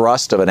bayonet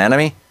thrust of an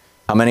enemy?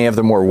 How many of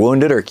them were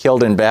wounded or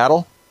killed in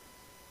battle?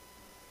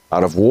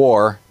 Out of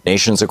war,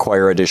 nations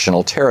acquire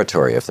additional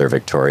territory if they're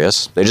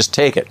victorious. They just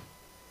take it.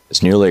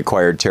 This newly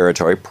acquired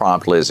territory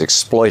promptly is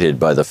exploited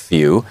by the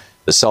few,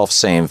 the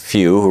self-same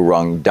few who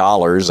wrung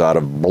dollars out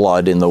of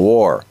blood in the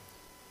war.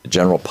 The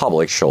general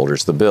public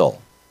shoulders the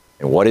bill.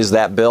 And what is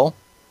that bill?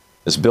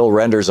 This bill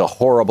renders a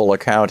horrible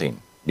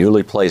accounting.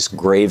 Newly placed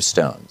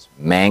gravestones,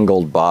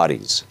 mangled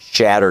bodies,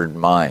 shattered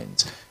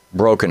minds,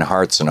 broken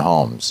hearts and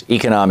homes,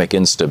 economic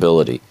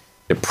instability,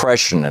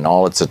 depression and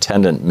all its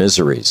attendant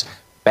miseries,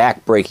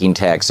 back-breaking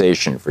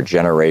taxation for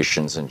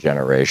generations and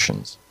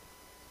generations.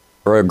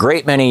 For a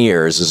great many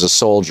years as a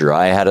soldier,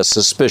 I had a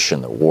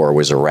suspicion that war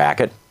was a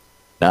racket.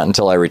 Not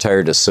until I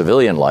retired to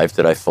civilian life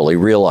did I fully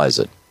realize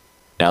it.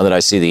 Now that I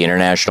see the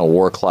international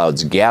war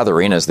clouds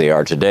gathering as they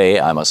are today,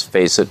 I must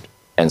face it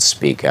and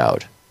speak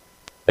out.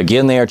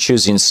 Again, they are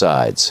choosing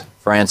sides.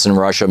 France and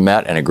Russia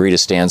met and agreed to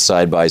stand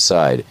side by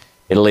side.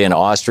 Italy and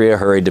Austria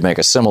hurried to make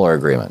a similar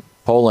agreement.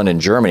 Poland and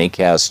Germany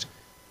cast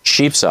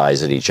sheep's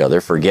eyes at each other,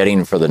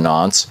 forgetting for the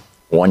nonce,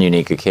 one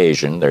unique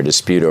occasion, their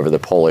dispute over the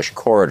Polish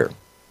corridor.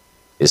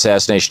 The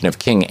assassination of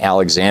King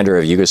Alexander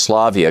of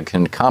Yugoslavia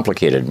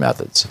complicated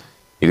methods.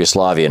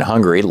 Yugoslavia and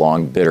Hungary,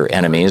 long bitter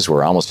enemies,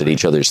 were almost at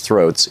each other's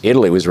throats.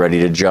 Italy was ready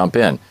to jump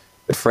in,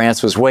 but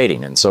France was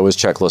waiting, and so was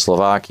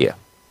Czechoslovakia.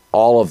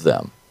 All of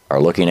them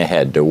are looking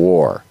ahead to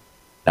war.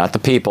 Not the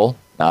people,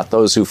 not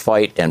those who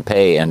fight and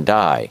pay and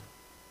die,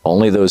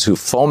 only those who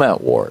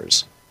foment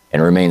wars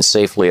and remain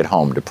safely at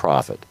home to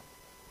profit.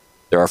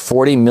 There are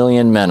 40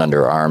 million men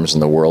under arms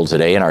in the world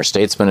today, and our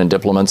statesmen and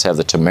diplomats have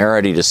the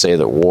temerity to say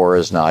that war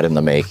is not in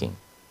the making.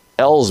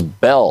 Hell's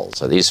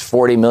bells, are these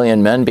 40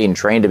 million men being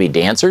trained to be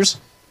dancers?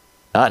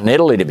 Not in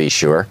Italy, to be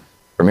sure.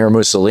 Premier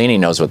Mussolini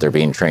knows what they're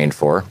being trained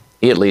for.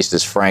 He at least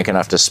is frank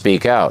enough to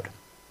speak out.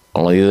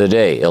 Only the other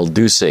day, Il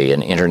Duce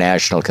in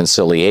International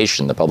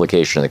Conciliation, the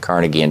publication of the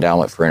Carnegie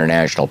Endowment for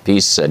International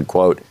Peace, said,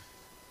 quote,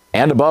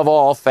 "And above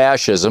all,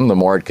 fascism, the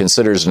more it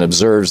considers and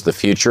observes the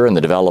future and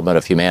the development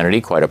of humanity,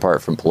 quite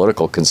apart from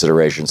political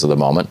considerations of the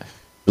moment,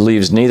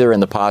 believes neither in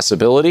the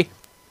possibility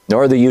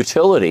nor the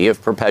utility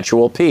of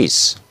perpetual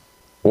peace.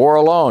 War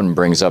alone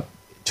brings up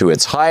to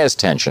its highest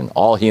tension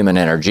all human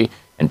energy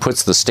and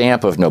puts the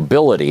stamp of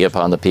nobility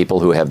upon the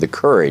people who have the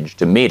courage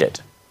to meet it."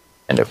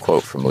 End of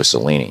quote from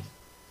Mussolini.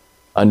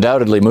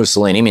 Undoubtedly,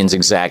 Mussolini means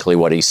exactly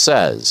what he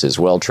says. His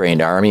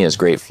well-trained army, his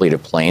great fleet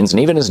of planes, and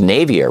even his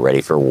navy are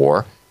ready for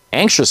war,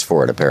 anxious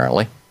for it,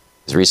 apparently.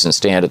 His recent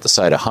stand at the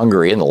side of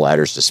Hungary and the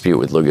latter's dispute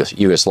with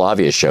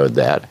Yugoslavia showed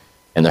that,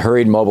 and the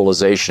hurried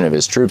mobilization of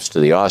his troops to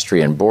the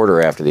Austrian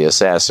border after the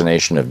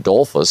assassination of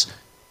Dollfuss.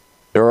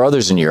 There are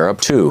others in Europe,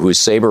 too, whose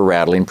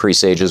saber-rattling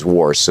presages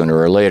war sooner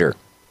or later.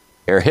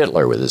 Herr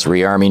Hitler, with his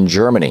rearming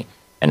Germany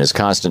and his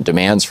constant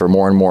demands for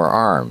more and more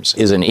arms,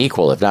 is an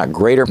equal, if not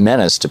greater,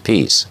 menace to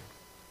peace.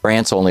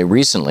 France only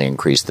recently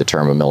increased the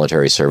term of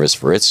military service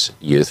for its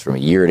youth from a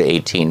year to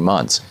 18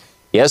 months.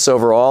 Yes,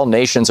 overall,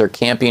 nations are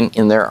camping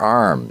in their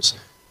arms.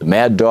 The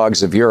mad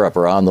dogs of Europe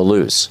are on the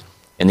loose.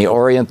 In the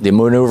Orient, the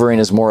maneuvering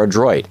is more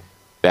adroit.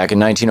 Back in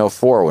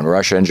 1904, when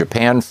Russia and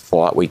Japan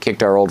fought, we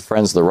kicked our old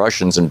friends the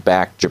Russians and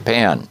backed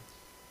Japan.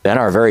 Then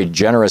our very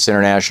generous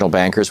international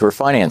bankers were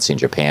financing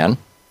Japan.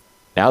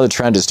 Now the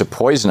trend is to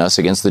poison us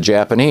against the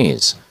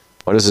Japanese.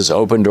 What does this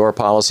open-door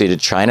policy to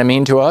China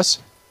mean to us?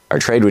 Our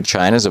trade with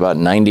China is about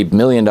 $90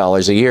 million a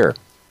year.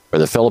 For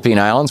the Philippine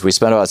Islands, we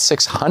spent about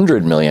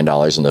 $600 million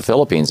in the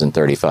Philippines in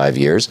 35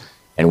 years,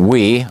 and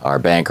we, our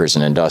bankers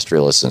and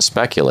industrialists and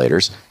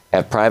speculators,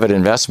 have private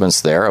investments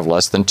there of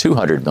less than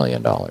 $200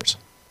 million.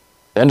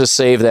 Then to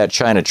save that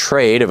China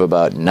trade of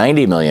about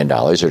 $90 million,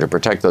 or to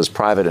protect those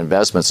private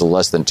investments of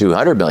less than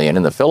 $200 million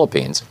in the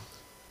Philippines,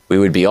 we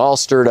would be all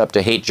stirred up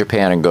to hate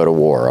Japan and go to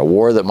war, a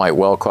war that might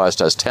well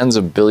cost us tens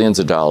of billions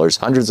of dollars,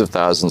 hundreds of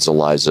thousands of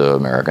lives of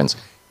Americans,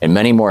 and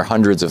many more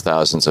hundreds of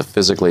thousands of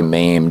physically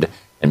maimed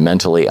and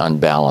mentally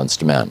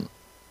unbalanced men.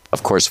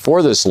 Of course,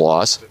 for this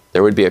loss,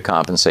 there would be a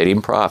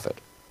compensating profit.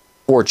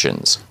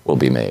 Fortunes will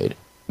be made.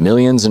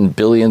 Millions and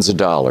billions of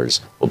dollars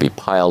will be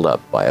piled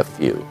up by a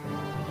few.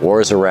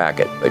 War is a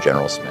Racket by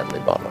General Smedley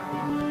Butler.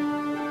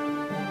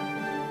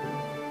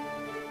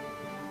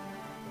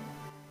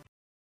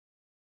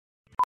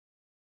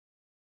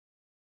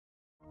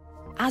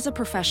 As a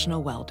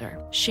professional welder,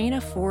 Shayna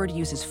Ford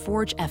uses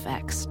Forge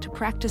FX to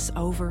practice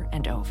over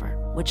and over,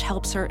 which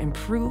helps her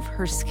improve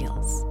her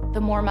skills.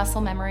 The more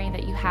muscle memory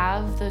that you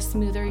have, the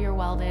smoother your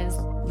weld is.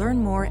 Learn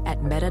more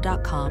at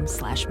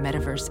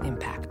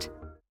meta.com/metaverseimpact.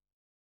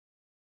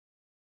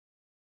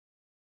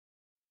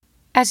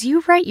 As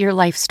you write your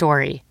life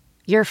story,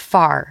 you're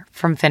far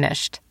from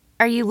finished.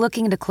 Are you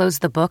looking to close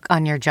the book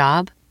on your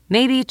job?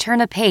 Maybe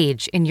turn a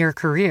page in your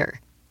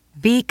career?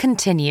 Be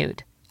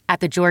continued at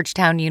the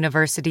Georgetown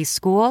University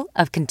School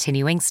of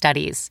Continuing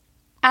Studies.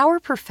 Our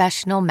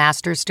professional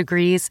master's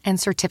degrees and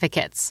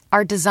certificates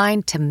are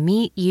designed to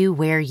meet you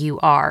where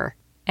you are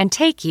and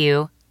take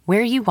you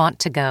where you want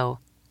to go.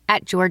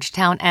 At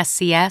Georgetown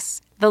SCS,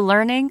 the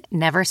learning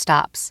never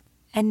stops,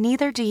 and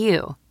neither do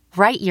you.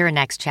 Write your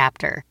next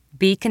chapter.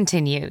 Be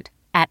continued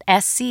at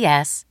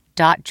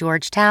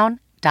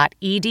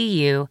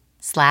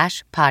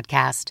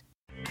scs.georgetown.edu/podcast.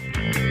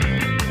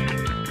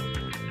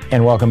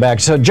 And welcome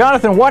back. So,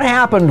 Jonathan, what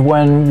happened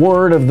when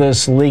word of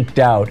this leaked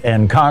out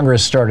and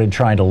Congress started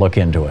trying to look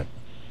into it?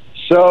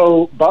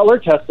 So Butler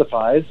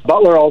testifies.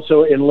 Butler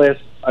also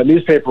enlists a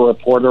newspaper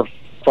reporter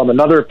from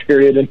another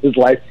period in his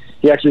life.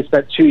 He actually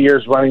spent 2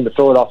 years running the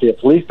Philadelphia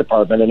Police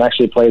Department and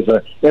actually plays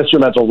an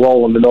instrumental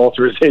role in the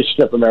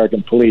militarization of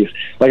American police.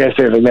 Like I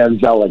say, the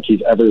man's zealot,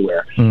 he's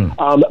everywhere.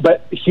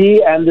 But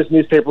he and this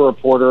newspaper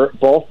reporter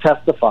both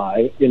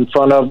testify in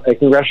front of a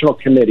congressional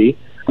committee.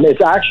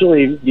 It's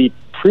actually the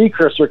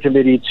precursor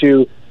committee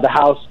to the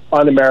House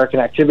Un-American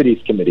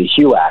Activities Committee,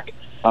 HUAC,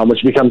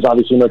 which becomes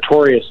obviously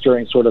notorious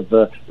during sort of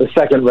the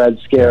second Red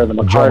Scare, the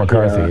McCarthy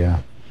era. Yeah.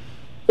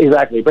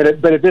 Exactly, but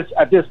at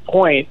this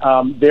point,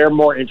 they're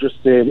more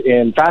interested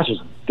in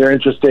fascism. They're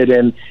interested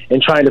in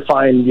trying to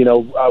find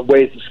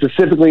ways,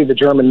 specifically the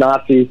German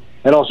Nazi,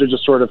 and also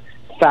just sort of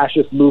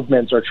fascist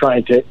movements are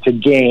trying to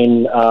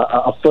gain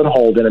a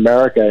foothold in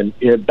America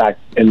back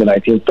in the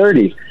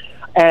 1930s.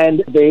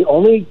 And they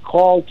only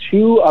call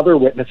two other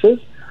witnesses.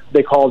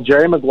 They call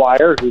Jerry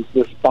Maguire, who's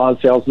this bond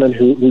salesman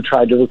who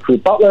tried to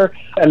recruit Butler,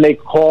 and they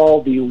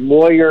call the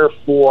lawyer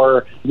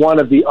for one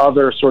of the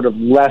other sort of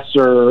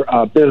lesser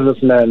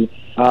businessmen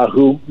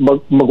who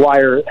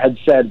Maguire had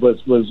said was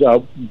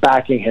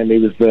backing him. He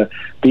was the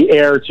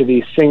heir to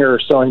the Singer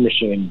sewing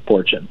machine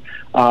fortune,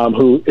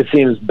 who it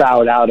seems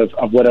bowed out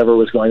of whatever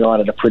was going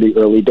on at a pretty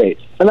early date.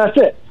 And that's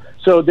it.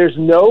 So there's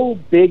no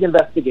big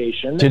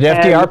investigation. Did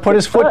FDR put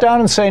his foot down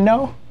and say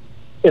no?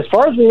 As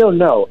far as we know,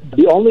 no.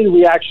 The only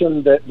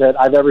reaction that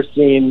I've ever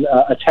seen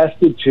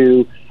attested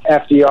to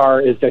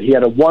FDR is that he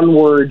had a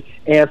one-word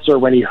answer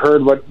when he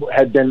heard what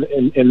had been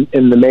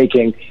in the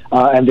making,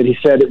 and that he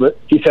said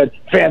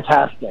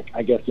fantastic.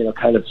 I guess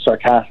kind of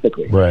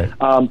sarcastically. Right.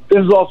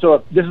 This is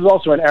also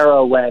an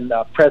era when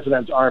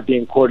presidents aren't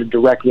being quoted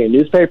directly in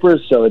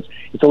newspapers, so it's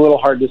a little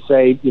hard to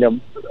say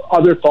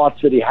other thoughts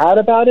that he had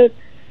about it.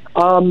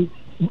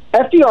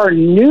 FDR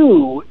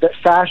knew that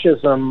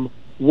fascism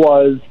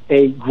was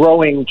a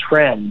growing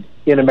trend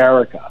in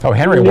America. Oh,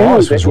 Henry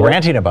Wallace was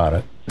ranting about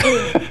it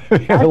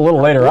a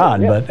little later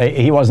on, but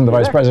he wasn't the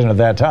vice president at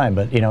that time.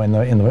 But in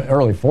the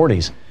early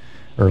 40s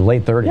or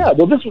late 30s. Yeah,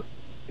 well, this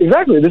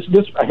I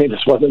think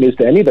this wasn't news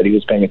to anybody who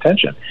was paying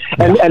attention.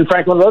 And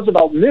Franklin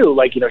Roosevelt knew,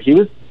 he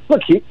was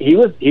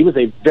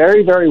a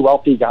very, very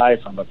wealthy guy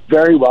from a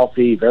very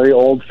wealthy, very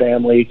old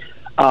family.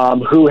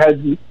 Who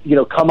had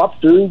come up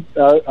through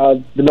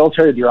the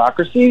military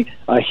bureaucracy.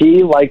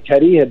 He, like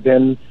Teddy, had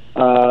been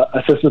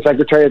Assistant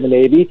Secretary of the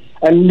Navy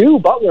and knew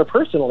Butler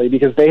personally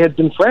because they had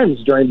been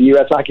friends during the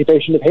U.S.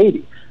 occupation of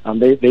Haiti.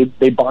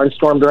 They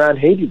barnstormed around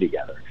Haiti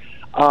together.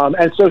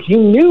 And so he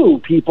knew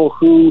people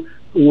who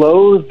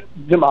loathed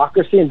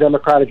democracy and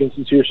democratic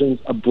institutions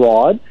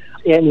abroad,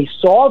 and he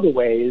saw the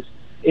ways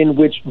in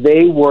which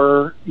they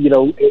were,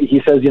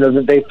 he says,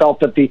 that they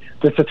felt that the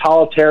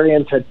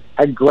totalitarians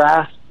had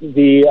grasped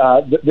the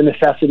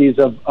necessities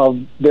of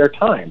their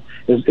time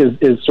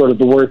is sort of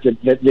the words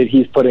that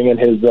he's putting in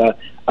his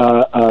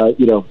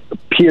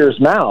peers'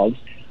 mouths.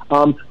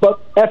 But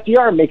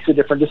FDR makes a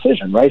different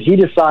decision, right? He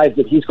decides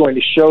that he's going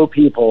to show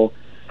people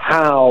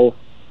how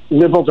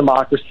liberal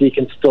democracy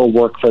can still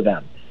work for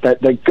them. That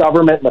the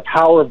government, the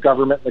power of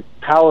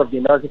the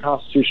American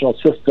constitutional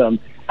system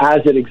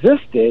as it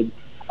existed,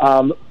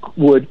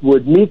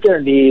 would meet their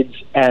needs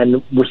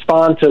and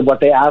respond to what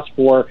they asked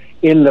for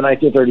in the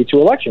 1932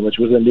 election, which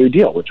was a New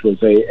Deal, which was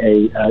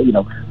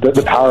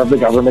the power of the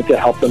government to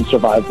help them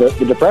survive the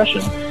Depression.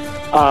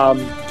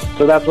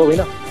 So that's what we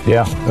know.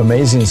 Yeah,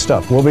 amazing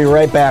stuff. We'll be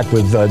right back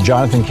with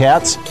Jonathan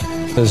Katz.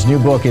 His new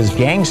book is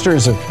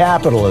Gangsters of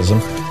Capitalism,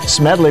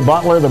 Smedley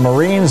Butler, the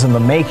Marines, and the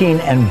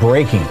Making and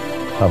Breaking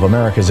of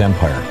America's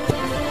Empire.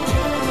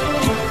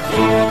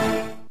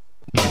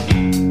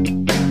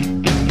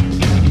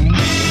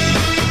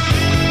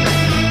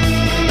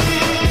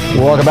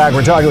 Welcome back.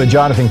 We're talking with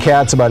Jonathan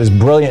Katz about his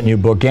brilliant new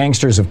book,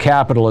 Gangsters of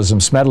Capitalism,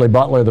 Smedley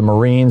Butler, the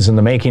Marines, and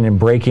the Making and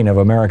Breaking of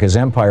America's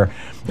Empire.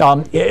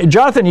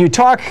 Jonathan, you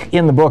talk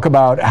in the book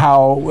about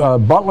how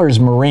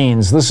Butler's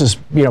Marines, this is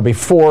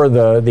before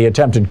the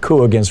attempted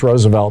coup against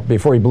Roosevelt,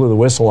 before he blew the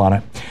whistle on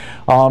it,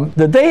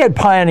 that they had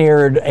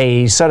pioneered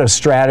a set of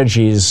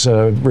strategies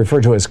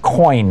referred to as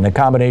COIN, the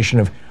combination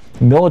of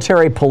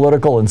military,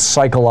 political, and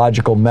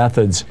psychological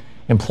methods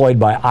employed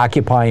by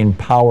occupying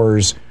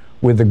powers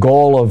with the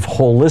goal of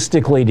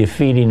holistically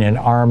defeating an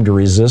armed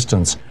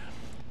resistance.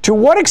 To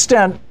what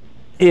extent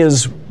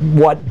is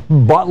what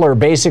Butler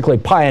basically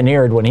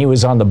pioneered when he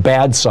was on the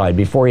bad side,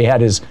 before he had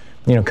his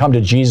come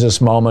to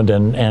Jesus moment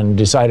and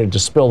decided to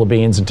spill the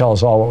beans and tell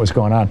us all what was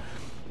going on,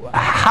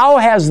 how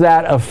has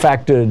that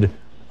affected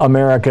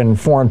American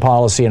foreign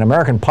policy and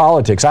American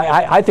politics?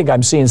 I think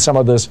I'm seeing some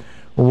of this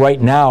right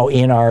now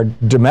in our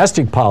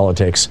domestic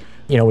politics,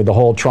 with the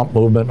whole Trump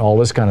movement and all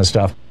this kind of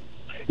stuff.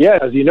 Yeah,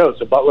 as you know,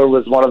 so Butler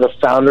was one of the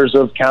founders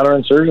of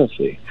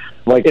counterinsurgency.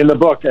 Like in the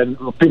book, and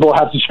people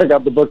have to check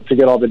out the book to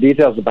get all the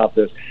details about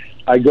this,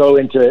 I go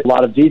into a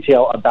lot of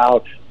detail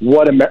about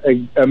what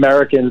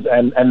Americans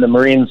and the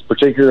Marines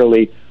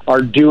particularly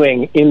are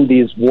doing in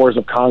these wars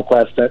of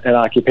conquest and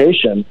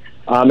occupation.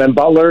 And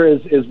Butler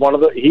is one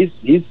of the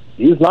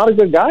he's not a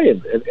good guy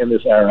in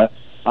this era.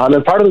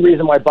 And part of the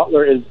reason why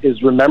Butler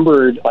is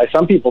remembered by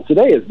some people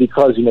today is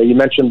because, you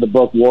mentioned the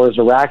book War is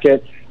a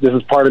Racket. This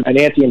is part of an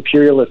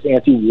anti-imperialist,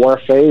 anti-war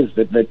phase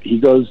that he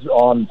goes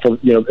on for,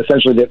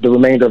 essentially the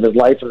remainder of his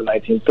life in the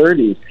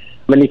 1930s.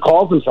 And he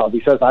calls himself,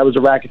 he says, I was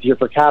a racketeer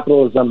for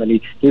capitalism, and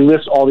he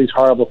lists all these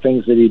horrible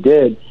things that he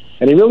did,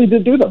 and he really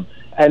did do them.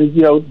 And,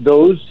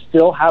 those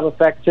still have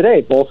effect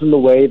today, both in the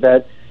way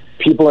that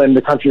people in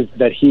the countries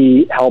that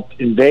he helped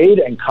invade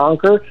and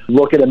conquer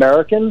look at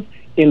Americans,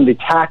 in the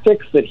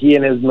tactics that he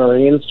and his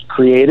Marines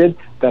created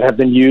that have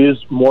been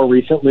used more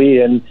recently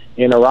in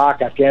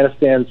Iraq,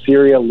 Afghanistan,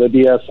 Syria,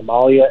 Libya,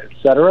 Somalia,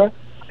 etc.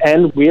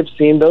 And we have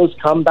seen those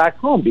come back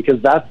home,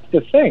 because that's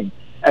the thing.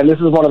 And this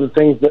is one of the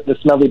things that the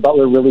Smedley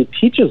Butler really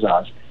teaches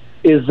us,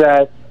 is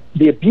that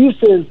the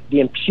abuses,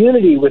 the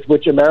impunity with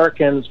which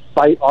Americans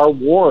fight our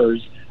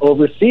wars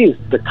overseas,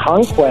 the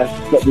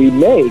conquests that we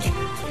make,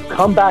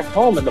 come back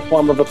home in the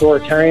form of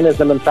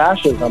authoritarianism and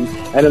fascism.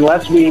 And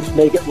unless we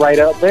make it right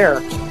out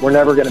there, we're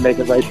never going to make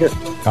it right here.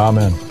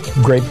 Amen.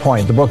 Great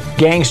point. The book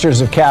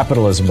Gangsters of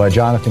Capitalism by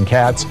Jonathan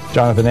Katz,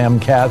 Jonathan M.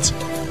 Katz,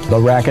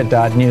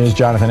 theracket.news,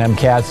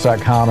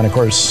 jonathanmkatz.com, and of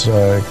course,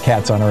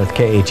 Katz on Earth,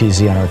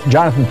 Katz on Earth.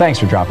 Jonathan, thanks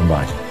for dropping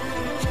by.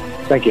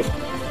 Thank you.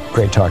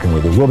 Great talking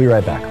with you. We'll be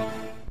right back.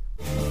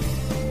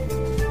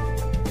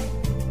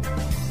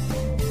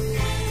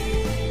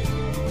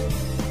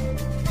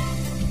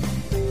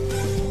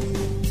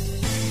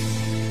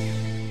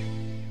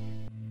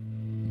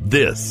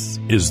 This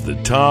is the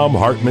Thom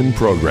Hartmann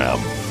Program.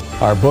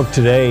 Our book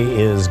today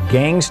is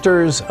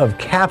Gangsters of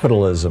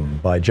Capitalism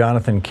by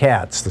Jonathan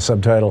Katz. The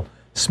subtitle,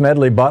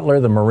 Smedley Butler,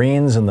 the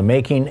Marines and the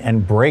Making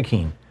and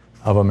Breaking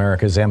of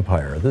America's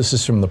Empire. This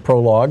is from the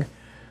prologue,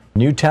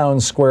 Newtown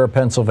Square,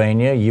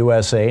 Pennsylvania,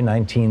 USA,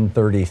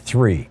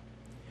 1933.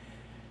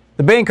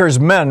 The banker's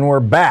men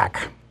were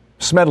back.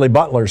 Smedley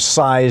Butler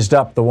sized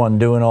up the one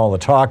doing all the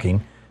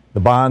talking, the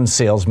bond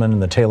salesman in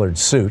the tailored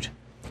suit.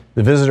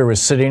 The visitor was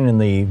sitting in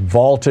the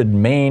vaulted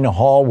main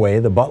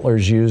hallway the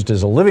Butlers used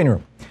as a living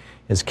room,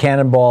 his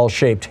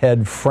cannonball-shaped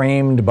head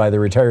framed by the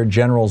retired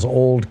general's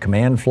old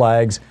command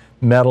flags,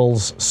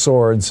 medals,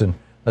 swords, and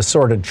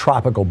assorted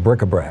tropical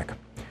bric-a-brac.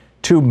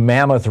 2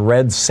 mammoth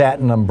red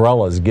satin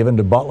umbrellas given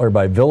to Butler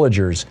by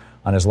villagers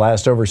on his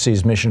last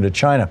overseas mission to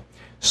China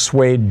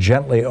swayed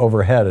gently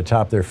overhead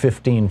atop their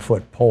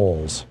 15-foot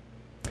poles.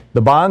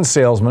 The bond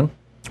salesman,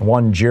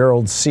 one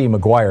Gerald C.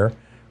 McGuire,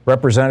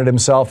 represented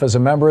himself as a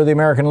member of the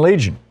American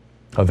Legion,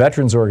 a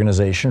veterans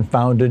organization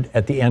founded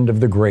at the end of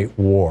the Great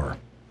War.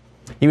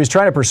 He was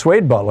trying to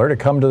persuade Butler to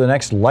come to the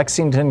next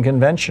Lexington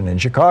Convention in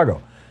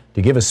Chicago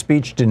to give a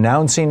speech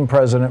denouncing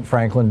President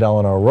Franklin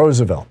Delano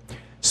Roosevelt,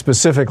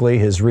 specifically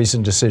his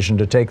recent decision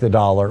to take the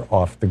dollar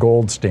off the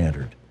gold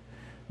standard.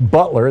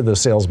 Butler, the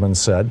salesman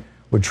said,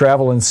 would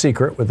travel in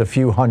secret with a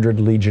few hundred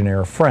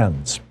Legionnaire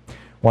friends.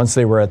 Once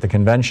they were at the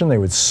convention, they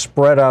would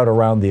spread out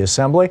around the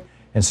assembly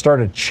and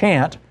start a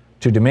chant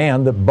to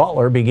demand that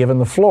Butler be given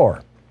the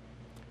floor.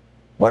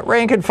 What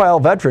rank-and-file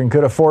veteran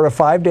could afford a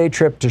 5-day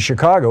trip to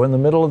Chicago in the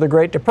middle of the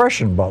Great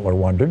Depression, Butler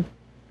wondered.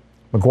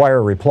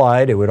 McGuire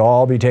replied it would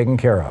all be taken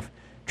care of.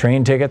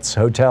 Train tickets,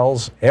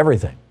 hotels,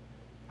 everything.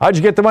 How'd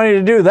you get the money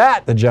to do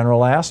that? The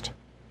general asked.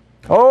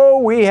 Oh,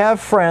 we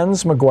have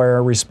friends,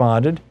 McGuire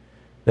responded.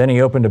 Then he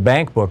opened a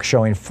bank book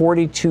showing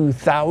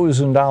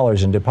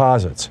 $42,000 in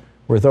deposits,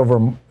 worth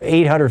over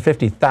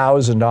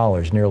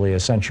 $850,000 nearly a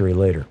century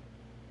later.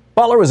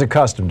 Butler was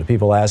accustomed to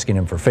people asking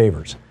him for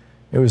favors.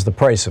 It was the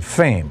price of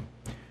fame.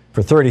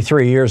 For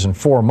 33 years and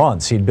 4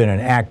 months, he'd been in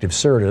active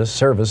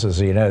service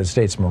as a United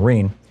States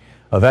Marine,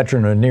 a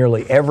veteran of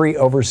nearly every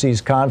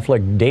overseas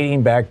conflict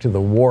dating back to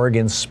the war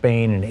against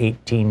Spain in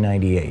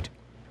 1898.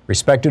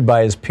 Respected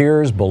by his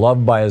peers,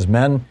 beloved by his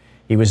men,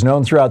 he was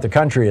known throughout the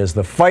country as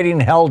the Fighting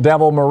Hell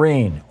Devil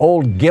Marine,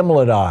 Old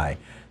Gimlet Eye,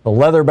 the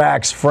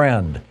Leatherback's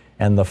Friend,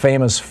 and the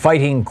famous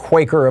Fighting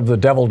Quaker of the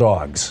Devil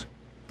Dogs.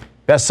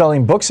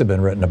 Best-selling books have been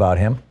written about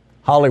him.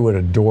 Hollywood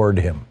adored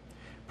him.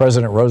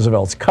 President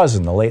Roosevelt's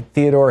cousin, the late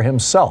Theodore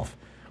himself,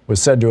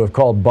 was said to have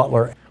called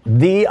Butler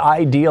the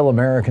ideal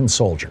American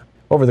soldier.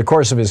 Over the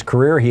course of his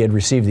career, he had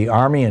received the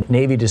Army and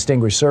Navy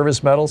Distinguished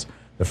Service Medals,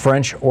 the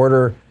French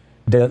Order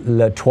de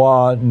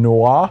l'Étoile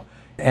Noire,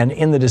 and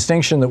in the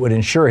distinction that would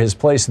ensure his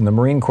place in the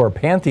Marine Corps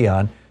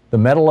Pantheon, the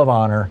Medal of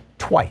Honor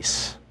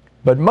twice.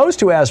 But most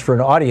who asked for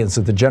an audience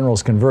at the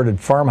General's converted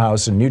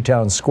farmhouse in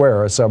Newtown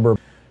Square, a suburb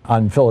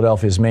on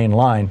Philadelphia's main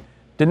line,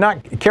 did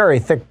not carry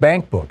thick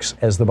bank books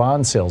as the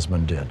bond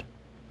salesman did.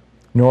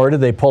 Nor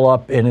did they pull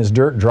up in his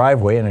dirt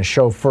driveway in a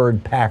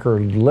chauffeured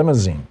Packard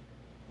limousine.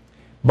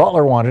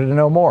 Butler wanted to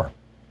know more.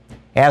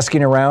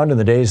 Asking around in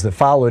the days that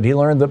followed, he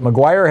learned that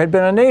McGuire had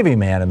been a Navy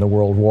man in the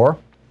World War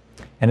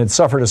and had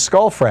suffered a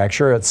skull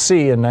fracture at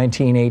sea in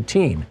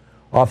 1918,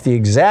 off the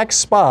exact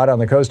spot on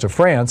the coast of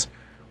France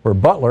where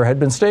Butler had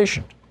been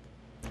stationed.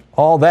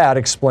 All that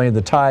explained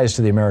the ties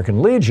to the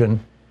American Legion,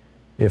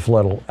 if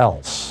little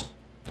else.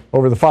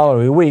 Over the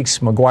following weeks,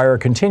 McGuire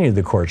continued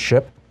the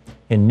courtship.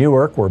 In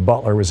Newark, where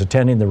Butler was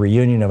attending the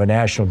reunion of a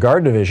National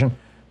Guard division,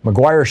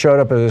 McGuire showed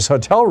up at his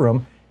hotel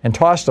room and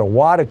tossed a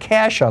wad of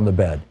cash on the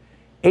bed.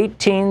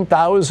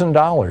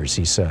 $18,000,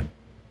 he said.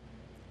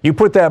 "You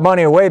put that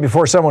money away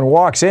before someone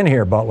walks in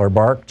here," Butler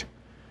barked.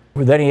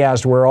 Then he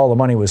asked where all the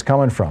money was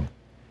coming from.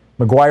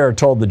 McGuire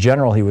told the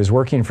general he was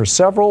working for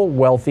several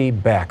wealthy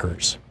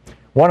backers.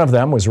 One of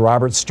them was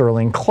Robert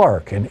Sterling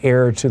Clark, an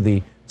heir to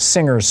the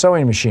Singer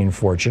sewing machine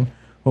fortune,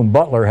 whom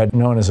Butler had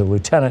known as a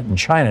lieutenant in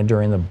China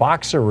during the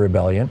Boxer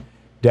Rebellion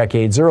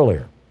decades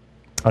earlier.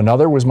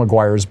 Another was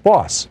McGuire's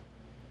boss,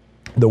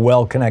 the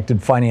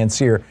well-connected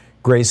financier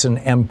Grayson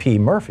M.P.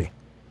 Murphy,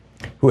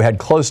 who had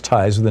close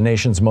ties with the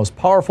nation's most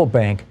powerful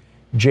bank,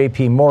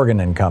 J.P. Morgan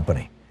and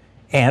Company,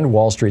 and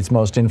Wall Street's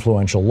most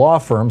influential law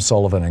firm,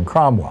 Sullivan and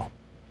Cromwell.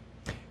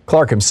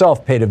 Clark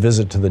himself paid a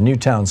visit to the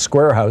Newtown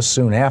Square House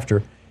soon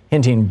after,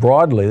 hinting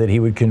broadly that he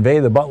would convey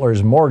the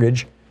Butler's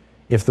mortgage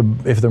if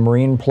the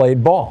Marine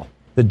played ball.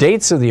 The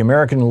dates of the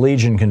American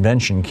Legion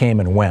convention came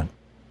and went.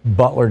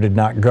 Butler did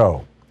not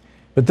go.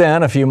 But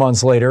then, a few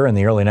months later, in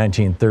early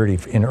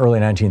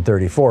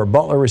 1934,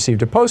 Butler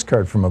received a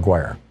postcard from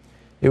McGuire.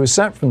 It was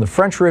sent from the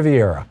French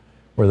Riviera,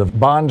 where the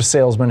Bond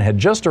salesman had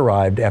just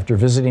arrived after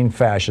visiting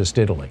fascist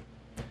Italy.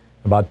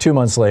 About 2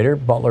 months later,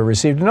 Butler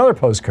received another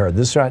postcard,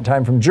 this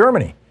time from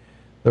Germany.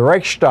 The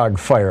Reichstag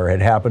fire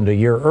had happened a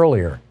year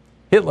earlier.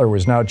 Hitler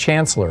was now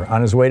chancellor,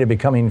 on his way to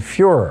becoming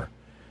Führer.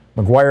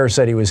 McGuire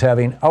said he was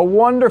having a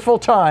wonderful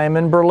time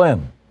in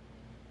Berlin.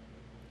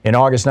 In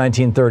August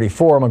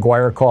 1934,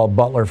 McGuire called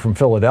Butler from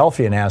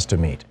Philadelphia and asked to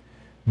meet.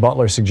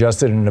 Butler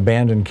suggested an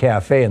abandoned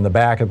cafe in the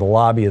back of the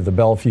lobby of the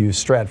Bellevue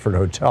Stratford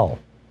Hotel.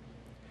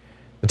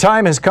 "The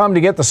time has come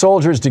to get the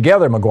soldiers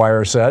together,"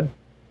 McGuire said.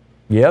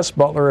 "Yes,"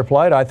 Butler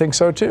replied, "I think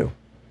so too."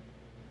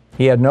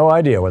 He had no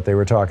idea what they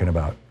were talking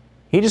about.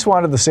 He just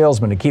wanted the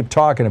salesman to keep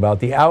talking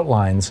about the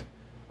outlines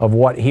of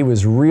what he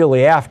was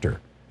really after,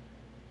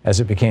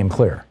 as it became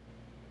clear.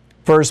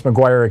 First,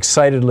 McGuire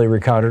excitedly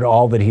recounted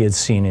all that he had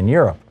seen in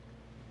Europe.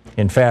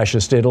 In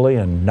fascist Italy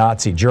and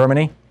Nazi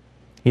Germany,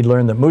 he'd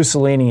learned that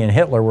Mussolini and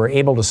Hitler were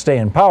able to stay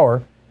in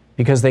power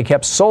because they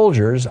kept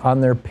soldiers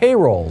on their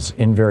payrolls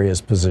in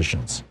various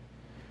positions.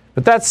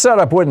 But that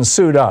setup wouldn't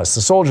suit us.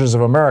 The soldiers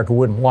of America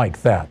wouldn't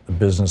like that, the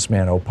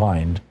businessman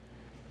opined.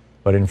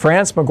 But in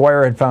France,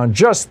 McGuire had found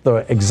just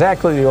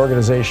exactly the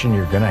organization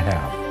you're going to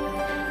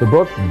have. The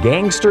book,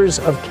 Gangsters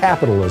of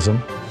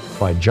Capitalism,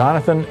 by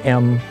Jonathan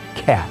M.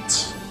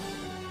 Katz.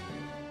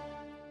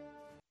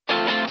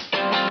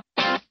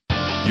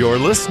 You're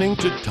listening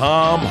to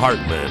Thom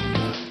Hartmann.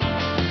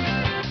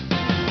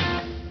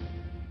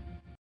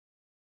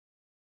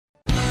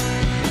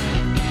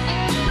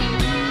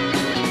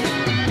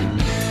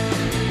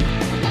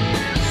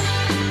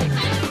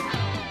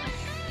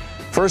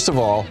 First of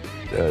all,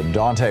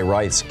 Daunte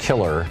Wright's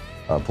killer,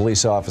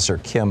 police officer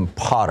Kim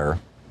Potter,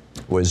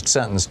 was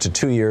sentenced to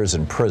 2 years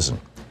in prison.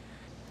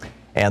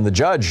 And the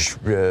judge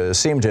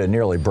seemed to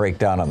nearly break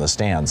down on the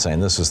stand,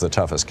 saying this is the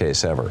toughest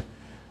case ever.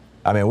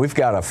 I mean, we've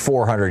got a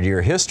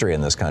 400-year history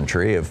in this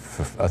country of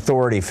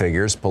authority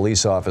figures,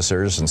 police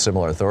officers and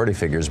similar authority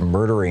figures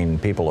murdering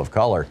people of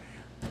color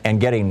and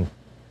getting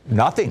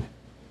nothing,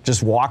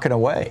 just walking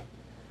away,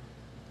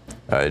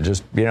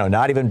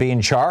 not even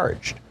being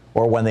charged.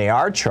 Or when they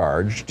are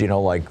charged,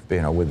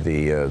 with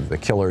the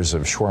killers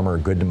of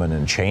Schwimmer, Goodman,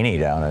 and Cheney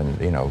down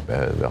in,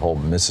 the whole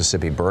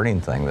Mississippi burning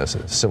thing, the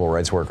civil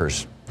rights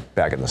workers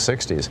back in the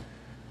 60s,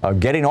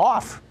 getting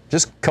off.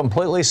 Just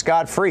completely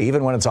scot-free,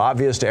 even when it's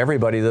obvious to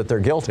everybody that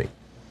they're guilty.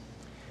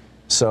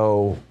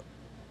 So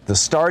the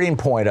starting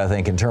point, I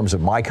think, in terms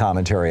of my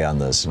commentary on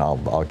this, and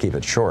I'll keep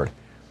it short,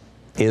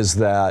 is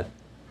that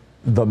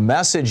the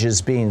message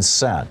is being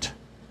sent,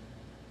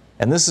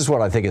 and this is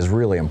what I think is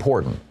really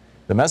important.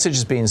 The message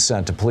is being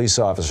sent to police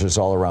officers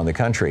all around the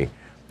country.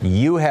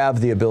 You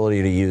have the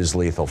ability to use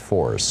lethal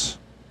force.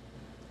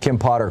 Kim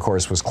Potter, of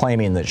course, was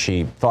claiming that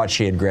she thought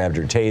she had grabbed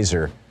her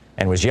taser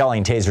and was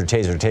yelling, "Taser,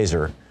 taser,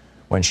 taser,"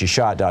 when she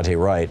shot Daunte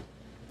Wright.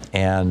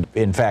 And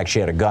in fact, she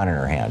had a gun in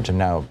her hand. And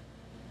now,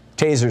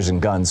 tasers and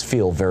guns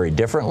feel very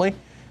differently.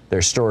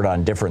 They're stored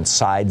on different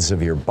sides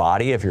of your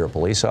body if you're a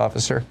police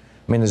officer.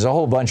 I mean, there's a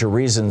whole bunch of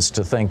reasons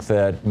to think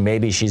that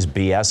maybe she's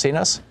BSing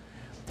us.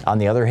 On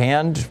the other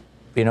hand,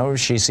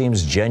 she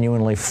seems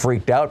genuinely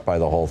freaked out by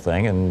the whole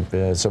thing,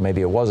 and so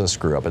maybe it was a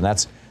screw up. And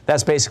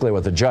that's basically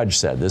what the judge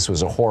said. This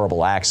was a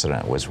horrible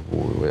accident, was,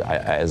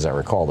 as I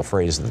recall, the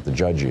phrase that the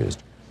judge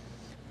used.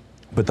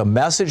 But the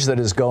message that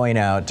is going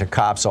out to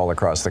cops all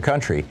across the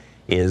country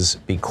is,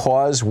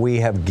 because we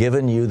have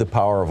given you the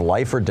power of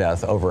life or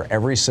death over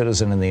every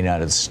citizen in the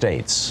United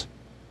States,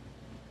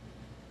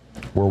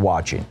 we're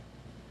watching.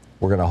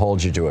 We're going to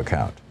hold you to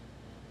account.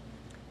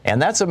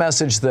 And that's a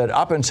message that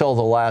up until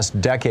the last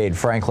decade,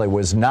 frankly,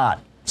 was not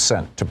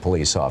sent to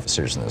police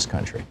officers in this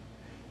country.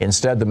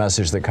 Instead, the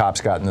message that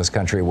cops got in this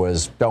country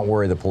was, don't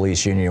worry, the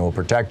police union will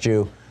protect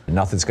you.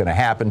 Nothing's going to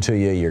happen to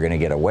you. You're going to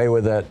get away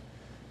with it.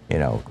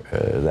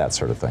 that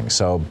sort of thing.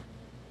 So,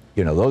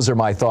 those are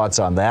my thoughts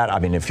on that. I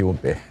mean, if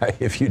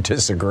you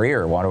disagree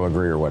or want to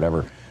agree or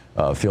whatever,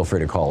 feel free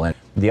to call in.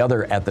 The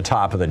other at the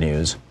top of the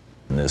news,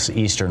 in this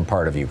eastern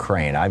part of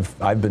Ukraine,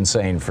 I've been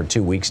saying for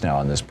 2 weeks now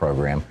on this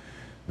program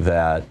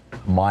that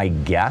my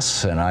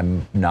guess, and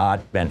I'm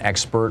not an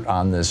expert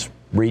on this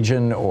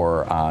region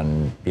or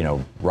on,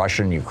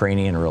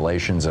 Russian-Ukrainian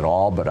relations at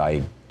all, but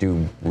I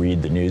do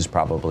read the news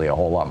probably a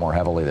whole lot more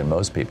heavily than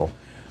most people.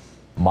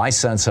 My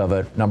sense of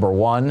it, number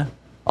one,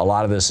 a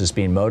lot of this is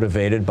being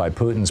motivated by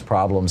Putin's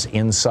problems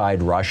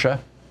inside Russia.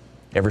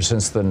 Ever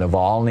since the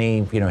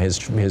Navalny,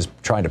 his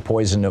trying to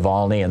poison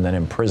Navalny and then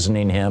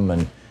imprisoning him,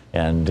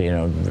 and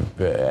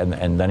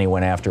then he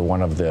went after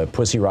one of the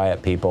Pussy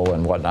Riot people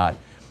and whatnot.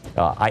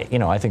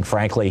 I think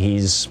frankly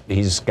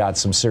he's got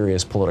some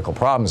serious political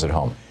problems at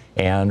home.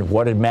 And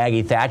what did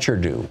Maggie Thatcher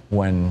do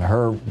when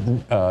her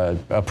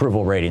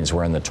approval ratings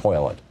were in the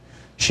toilet?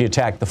 She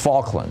attacked the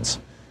Falklands.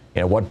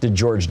 What did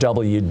George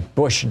W.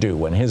 Bush do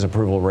when his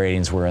approval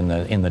ratings were in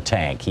the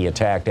tank? He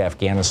attacked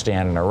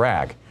Afghanistan and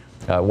Iraq.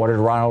 What did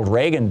Ronald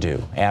Reagan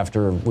do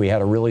after we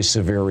had a really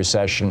severe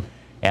recession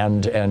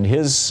and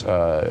his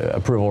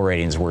approval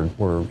ratings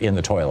were in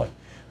the toilet?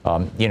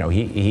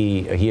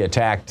 He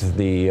attacked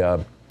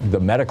the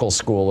medical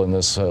school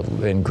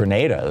in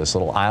Grenada, this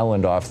little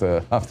island off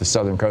the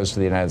southern coast of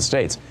the United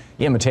States,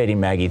 imitating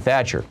Maggie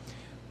Thatcher.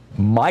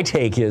 My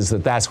take is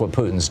that that's what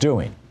Putin's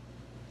doing.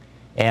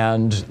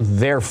 And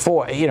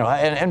therefore,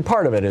 and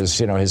part of it is,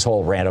 his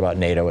whole rant about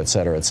NATO, et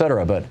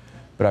cetera, but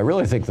I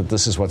really think that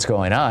this is what's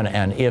going on.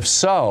 And if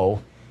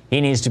so, he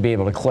needs to be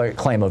able to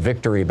claim a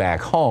victory back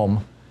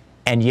home,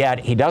 and yet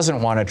he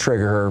doesn't want to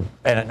trigger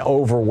an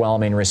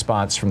overwhelming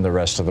response from the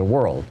rest of the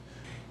world.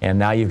 And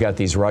now you've got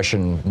these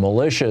Russian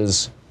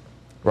militias,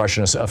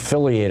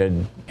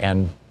 Russian-affiliated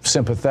and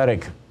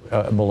sympathetic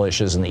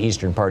militias in the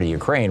eastern part of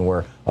Ukraine,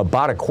 where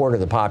about a quarter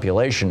of the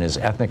population is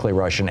ethnically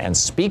Russian and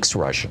speaks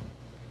Russian,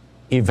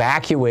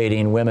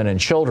 evacuating women and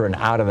children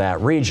out of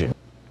that region.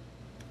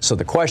 So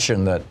the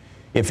question that,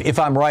 if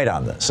I'm right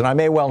on this, and I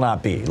may well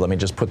not be, let me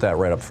just put that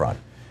right up front,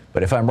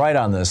 but if I'm right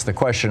on this, the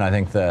question I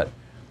think that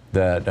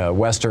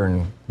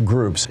Western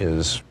groups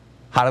is,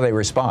 how do they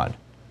respond?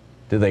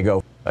 Do they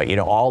go,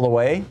 all the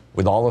way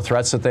with all the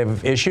threats that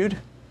they've issued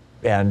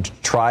and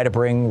try to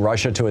bring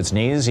Russia to its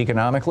knees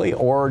economically,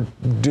 or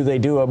do they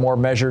do a more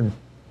measured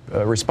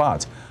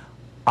response?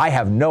 I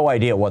have no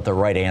idea what the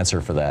right answer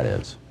for that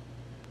is.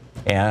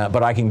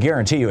 But I can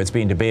guarantee you it's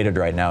being debated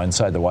right now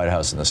inside the White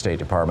House and the State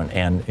Department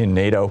and in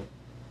NATO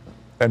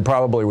and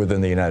probably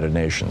within the United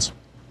Nations.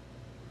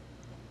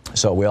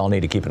 So we all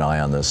need to keep an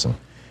eye on this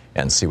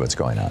and see what's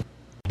going on.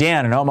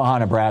 Dan in Omaha,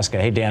 Nebraska.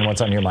 Hey, Dan,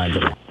 what's on your mind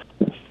today?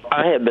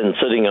 I have been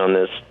sitting on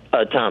this.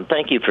 Tom,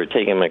 thank you for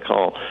taking my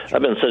call.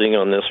 I've been sitting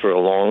on this for a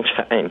long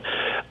time.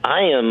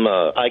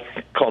 I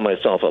call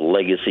myself a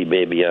legacy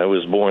baby. I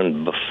was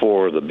born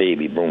before the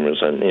baby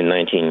boomers in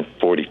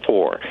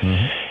 1944.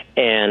 Mm-hmm.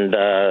 And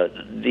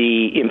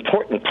the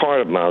important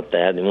part about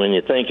that, and when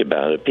you think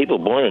about it, people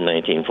born in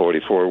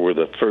 1944 were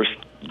the first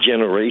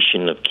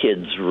generation of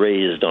kids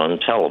raised on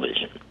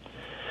television.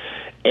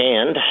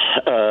 And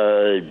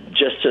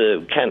just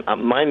to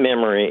my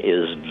memory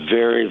is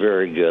very,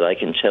 very good. I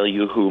can tell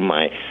you who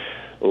my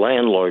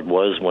landlord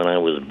was when I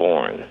was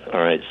born. All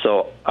right.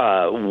 So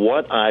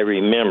what I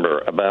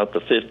remember about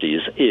the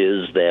 50s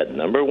is that,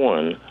 number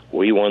one,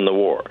 we won the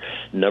war.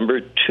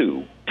 Number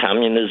two,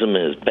 communism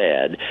is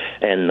bad.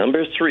 And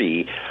number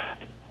three,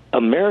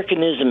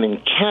 Americanism and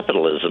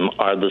capitalism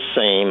are the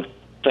same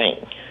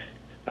thing.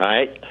 All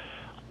right.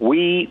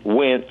 We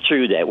went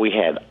through that. We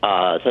had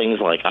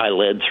things like I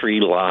Led Three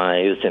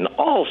Lives and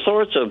all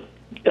sorts of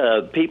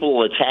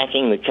people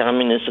attacking the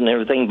communists and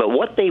everything. But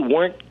what they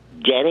weren't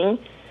getting,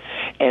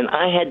 and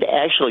I had to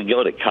actually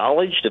go to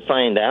college to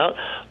find out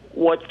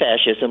what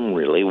fascism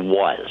really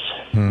was.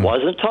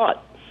 Wasn't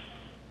taught.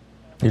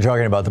 You're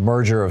talking about the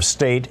merger of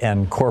state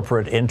and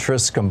corporate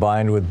interests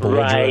combined with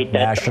belligerent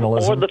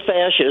nationalism? Or the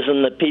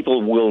fascism that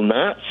people will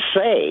not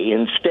say.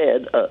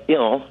 Instead,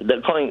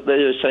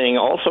 they're saying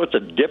all sorts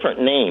of different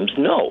names.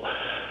 No,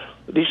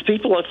 these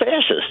people are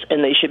fascists,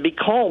 and they should be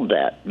called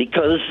that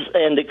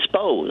and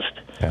exposed.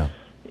 Yeah.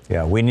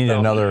 We need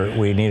another.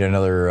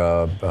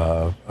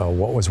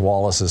 What was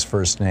Wallace's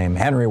first name?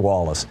 Henry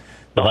Wallace,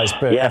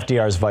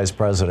 FDR's vice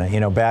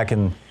president. Back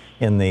in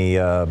the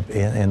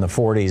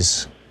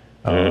 40s.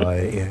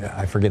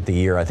 I forget the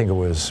year. I think it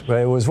was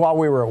while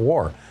we were at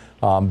war.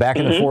 Back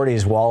in the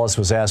 40s, Wallace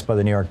was asked by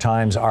the New York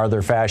Times, "Are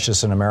there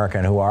fascists in America,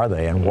 and who are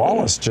they?" And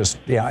Wallace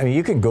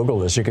you can Google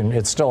this.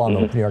 It's still on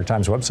the New York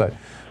Times website.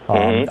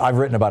 I've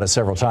written about it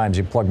several times.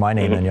 You plug my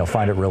name in, you'll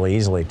find it really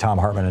easily. Tom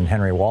Hartman and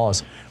Henry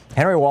Wallace.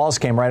 Henry Wallace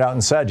came right out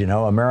and said,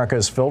 America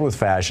is filled with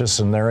fascists,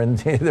 and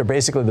they're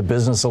basically the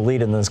business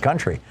elite in this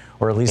country,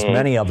 or at least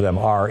many of them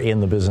are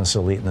in the business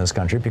elite in this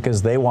country,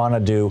 because they want to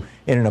do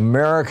in an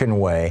American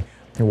way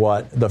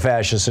what the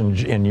fascists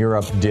in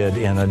Europe did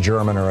in a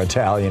German or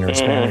Italian or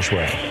Spanish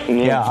way.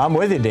 Yeah, I'm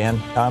with you,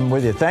 Dan. I'm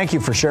with you. Thank you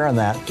for sharing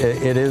that.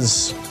 It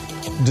is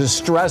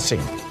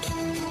distressing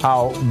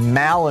how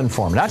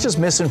malinformed, not just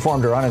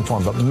misinformed or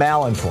uninformed, but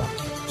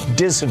malinformed,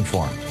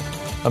 disinformed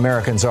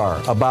Americans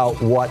are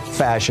about what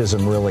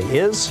fascism really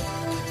is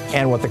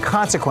and what the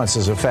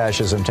consequences of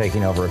fascism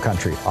taking over a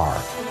country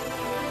are.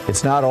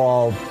 It's not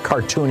all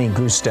cartoony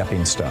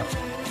goose-stepping stuff.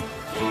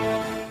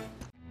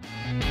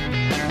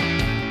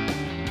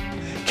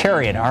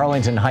 Carrie in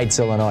Arlington Heights,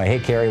 Illinois. Hey,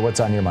 Carrie, what's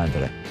on your mind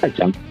today? Hi,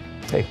 Tim.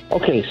 Hey.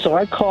 Okay, so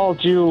I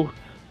called you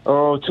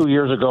 2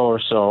 years ago or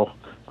so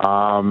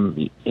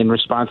in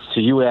response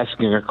to you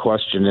asking a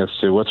question as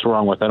to what's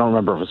wrong with, I don't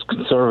remember if it's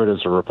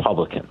conservatives or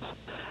Republicans.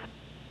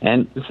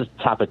 And this is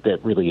a topic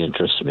that really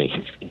interests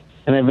me.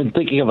 And I've been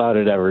thinking about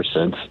it ever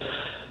since.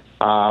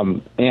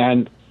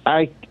 And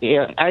I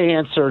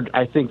answered,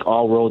 I think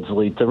all roads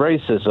lead to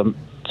racism,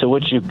 to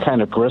which you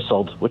kind of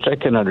bristled, which I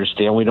can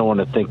understand. We don't want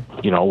to think,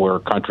 we're a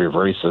country of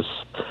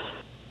racists.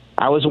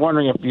 I was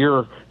wondering if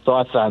your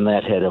thoughts on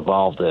that had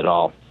evolved at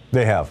all.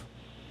 They have.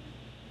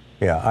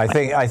 Yeah, I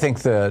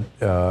think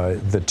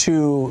the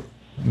two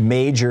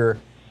major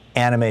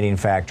animating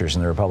factors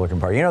in the Republican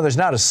Party. There's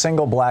not a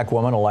single black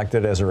woman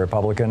elected as a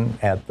Republican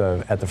at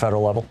the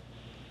federal level.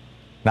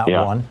 Not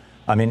one.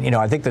 I mean,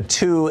 I think the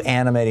two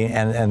animating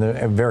and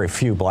the very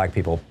few black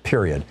people,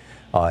 period,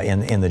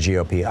 in the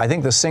GOP. I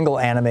think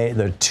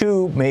the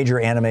two major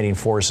animating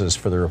forces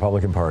for the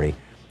Republican Party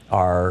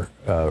are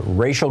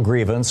racial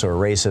grievance or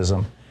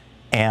racism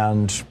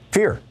and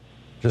fear.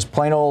 Just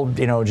plain old,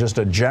 just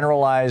a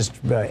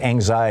generalized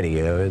anxiety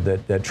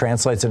that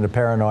translates into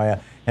paranoia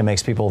and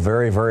makes people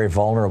very, very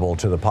vulnerable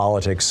to the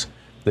politics,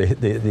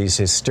 these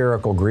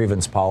hysterical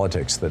grievance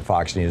politics that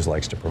Fox News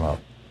likes to promote.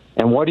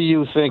 And what do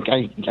you think?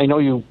 I know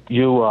you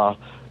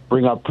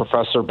bring up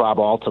Professor Bob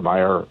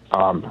Altemeyer.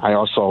 I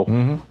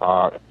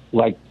also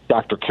like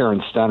Dr.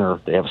 Karen Stenner.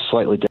 They have a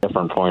slightly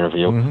different point of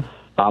view.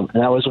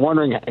 And I was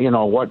wondering,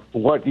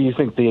 what do you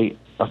think the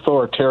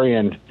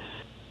authoritarian,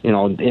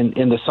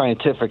 in the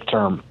scientific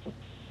term?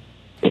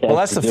 Well,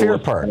 that's the fear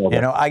part.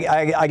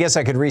 I guess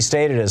I could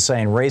restate it as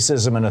saying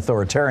racism and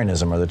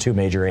authoritarianism are the two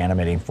major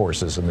animating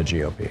forces in the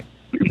GOP.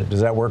 Does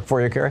that work for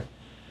you, Kerry?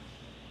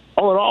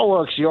 Oh, it all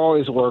works. You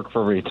always work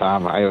for me,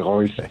 Tom. I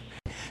always say.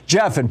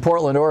 Jeff in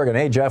Portland, Oregon.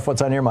 Hey, Jeff,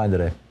 what's on your mind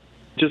today?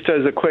 Just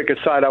as a quick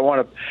aside, I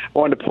wanted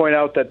to point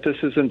out that this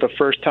isn't the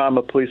first time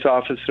a police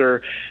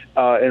officer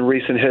in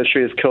recent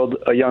history has killed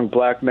a young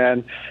black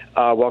man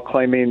while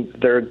claiming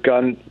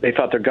they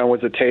thought their gun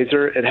was a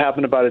taser. It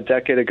happened about a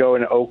decade ago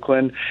in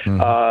Oakland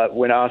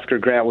when Oscar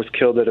Grant was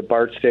killed at a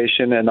BART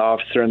station, and the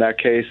officer in that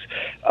case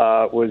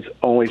was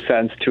only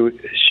sentenced to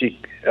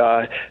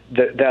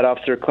that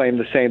officer claimed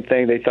the same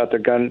thing. They thought their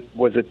gun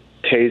was a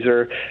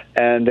taser,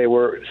 and they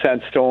were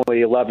sentenced to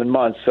only 11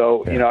 months.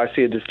 So, I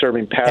see a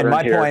disturbing pattern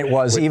here. And my point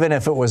was, even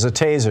if it was a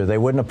taser, they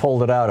wouldn't have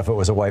pulled it out if it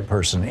was a white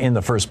person in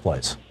the first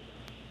place.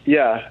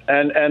 Yeah,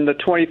 and the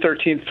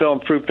 2013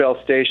 film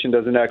Fruitvale Station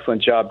does an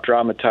excellent job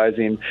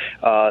dramatizing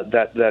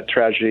that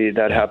tragedy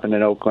that happened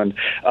in Oakland.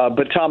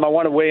 But Tom, I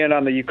want to weigh in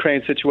on the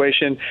Ukraine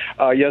situation.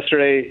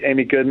 Yesterday,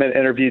 Amy Goodman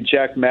interviewed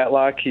Jack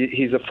Matlock.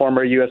 He's a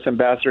former U.S.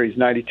 ambassador. He's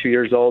 92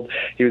 years old.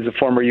 He was a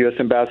former U.S.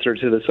 ambassador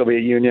to the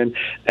Soviet Union,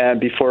 and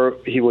before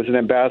he was an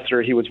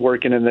ambassador, he was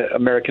working in the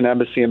American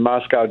embassy in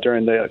Moscow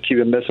during the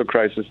Cuban Missile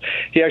Crisis.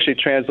 He actually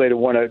translated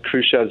one of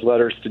Khrushchev's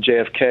letters to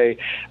JFK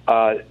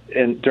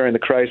during the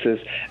crisis.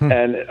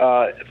 And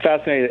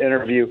fascinating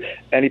interview.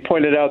 And he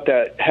pointed out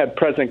that had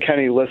President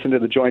Kennedy listened to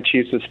the Joint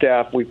Chiefs of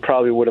Staff, we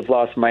probably would have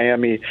lost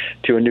Miami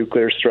to a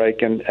nuclear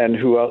strike, and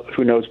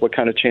who knows what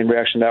kind of chain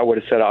reaction that would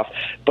have set off.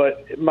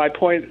 But my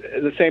point,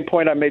 the same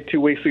point I made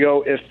 2 weeks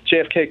ago, if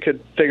JFK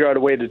could figure out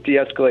a way to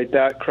de-escalate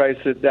that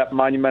crisis, that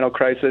monumental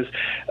crisis,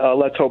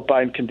 let's hope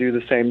Biden can do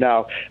the same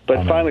now.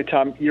 But finally,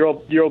 Tom, your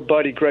old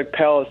buddy Greg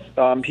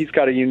Palast, he's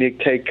got a unique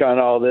take on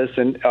all this,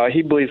 and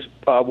he believes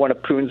one of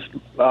Putin's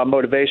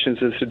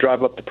motivations is to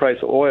drive up the price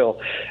of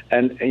oil,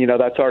 and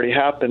that's already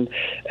happened.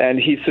 And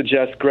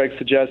Greg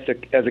suggests that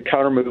as a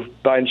countermove,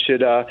 Biden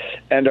should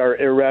end our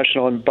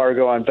irrational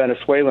embargo on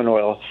Venezuelan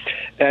oil.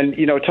 And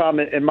Tom,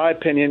 in my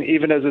opinion,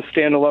 even as a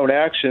standalone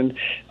action,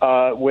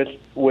 with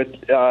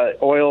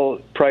oil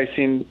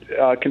pricing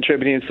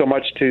contributing so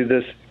much to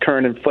this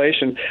current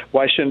inflation,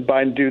 why shouldn't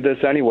Biden do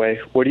this anyway?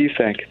 What do you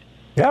think?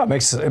 Yeah,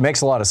 it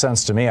makes a lot of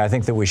sense to me. I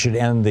think that we should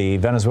end the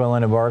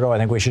Venezuelan embargo. I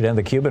think we should end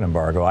the Cuban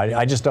embargo.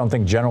 I just don't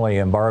think generally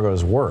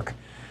embargoes work.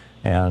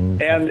 And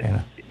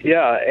the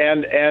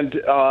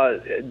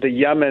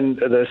Yemen,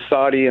 the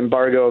Saudi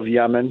embargo of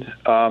Yemen.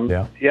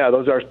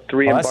 Those are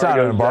three embargoes. That's not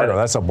an embargo.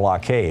 That's a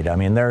blockade. I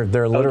mean, they're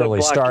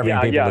literally starving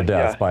people to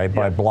death by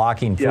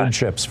blocking food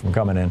ships from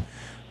coming in.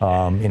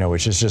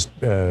 Which is just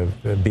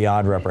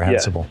beyond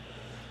reprehensible.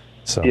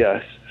 So.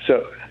 Yes.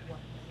 So.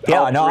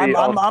 Yeah, no,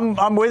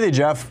 I'm with you,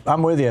 Jeff.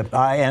 I'm with you,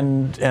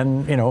 and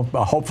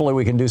hopefully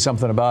we can do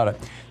something about it.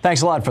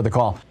 Thanks a lot for the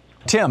call,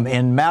 Tim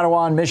in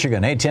Matawan,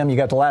 Michigan. Hey, Tim, you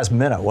got the last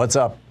minute. What's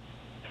up?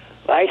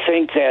 I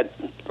think that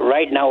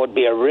right now would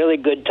be a really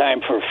good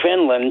time for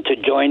Finland to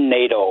join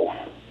NATO.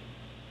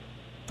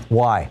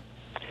 Why?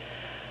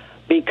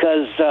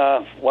 Because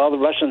the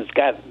Russians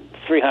got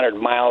 300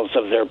 miles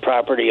of their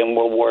property in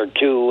World War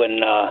II,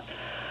 and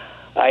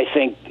I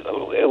think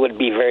it would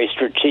be very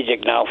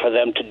strategic now for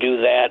them to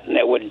do that, and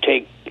it would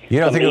take. You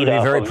don't think it would be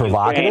very Ukraine.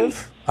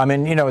 provocative? I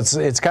mean,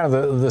 it's kind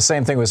of the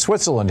same thing with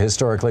Switzerland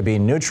historically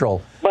being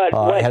neutral. But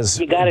what has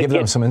you got to given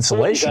them some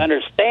insulation. To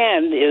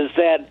understand is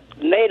that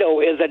NATO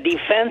is a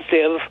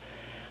defensive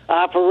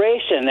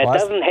operation. It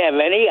doesn't have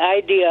any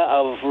idea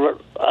of running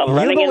into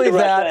Russia. You believe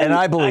that, and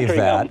I believe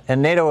that,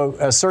 and NATO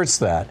asserts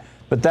that.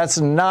 But that's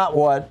not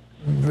what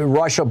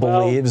Russia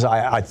believes,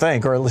 I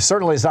think, or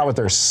certainly it's not what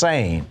they're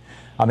saying.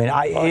 I mean,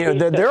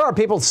 there are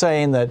people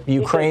saying that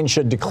Ukraine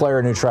should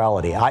declare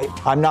neutrality.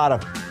 I'm not a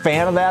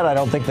fan of that. I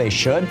don't think they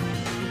should.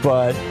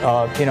 But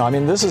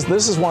this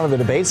is one of the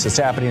debates that's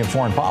happening in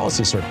foreign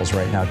policy circles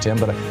right now, Tim.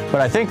 But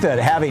I think that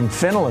having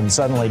Finland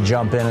suddenly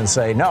jump in and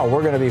say, no,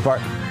 we're going to be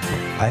part.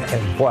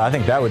 I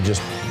think that would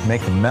just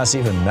make the mess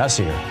even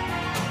messier.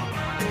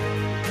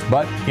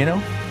 But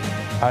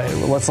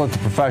let's let the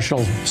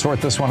professionals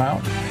sort this one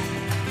out.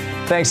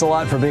 Thanks a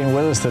lot for being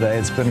with us today.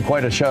 It's been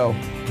quite a show,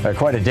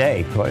 quite a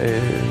day,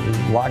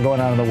 a lot going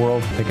on in the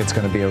world. I think it's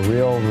going to be a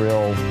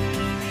real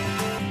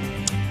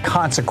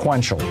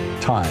consequential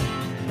time,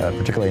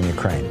 particularly in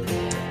Ukraine.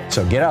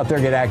 So get out there,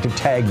 get active,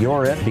 tag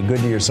you're it, be good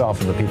to yourself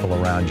and the people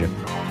around you.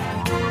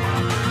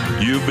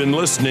 You've been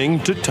listening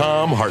to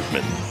Thom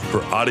Hartmann.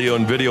 For audio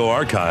and video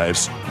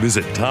archives,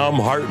 visit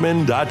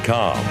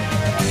thomhartmann.com.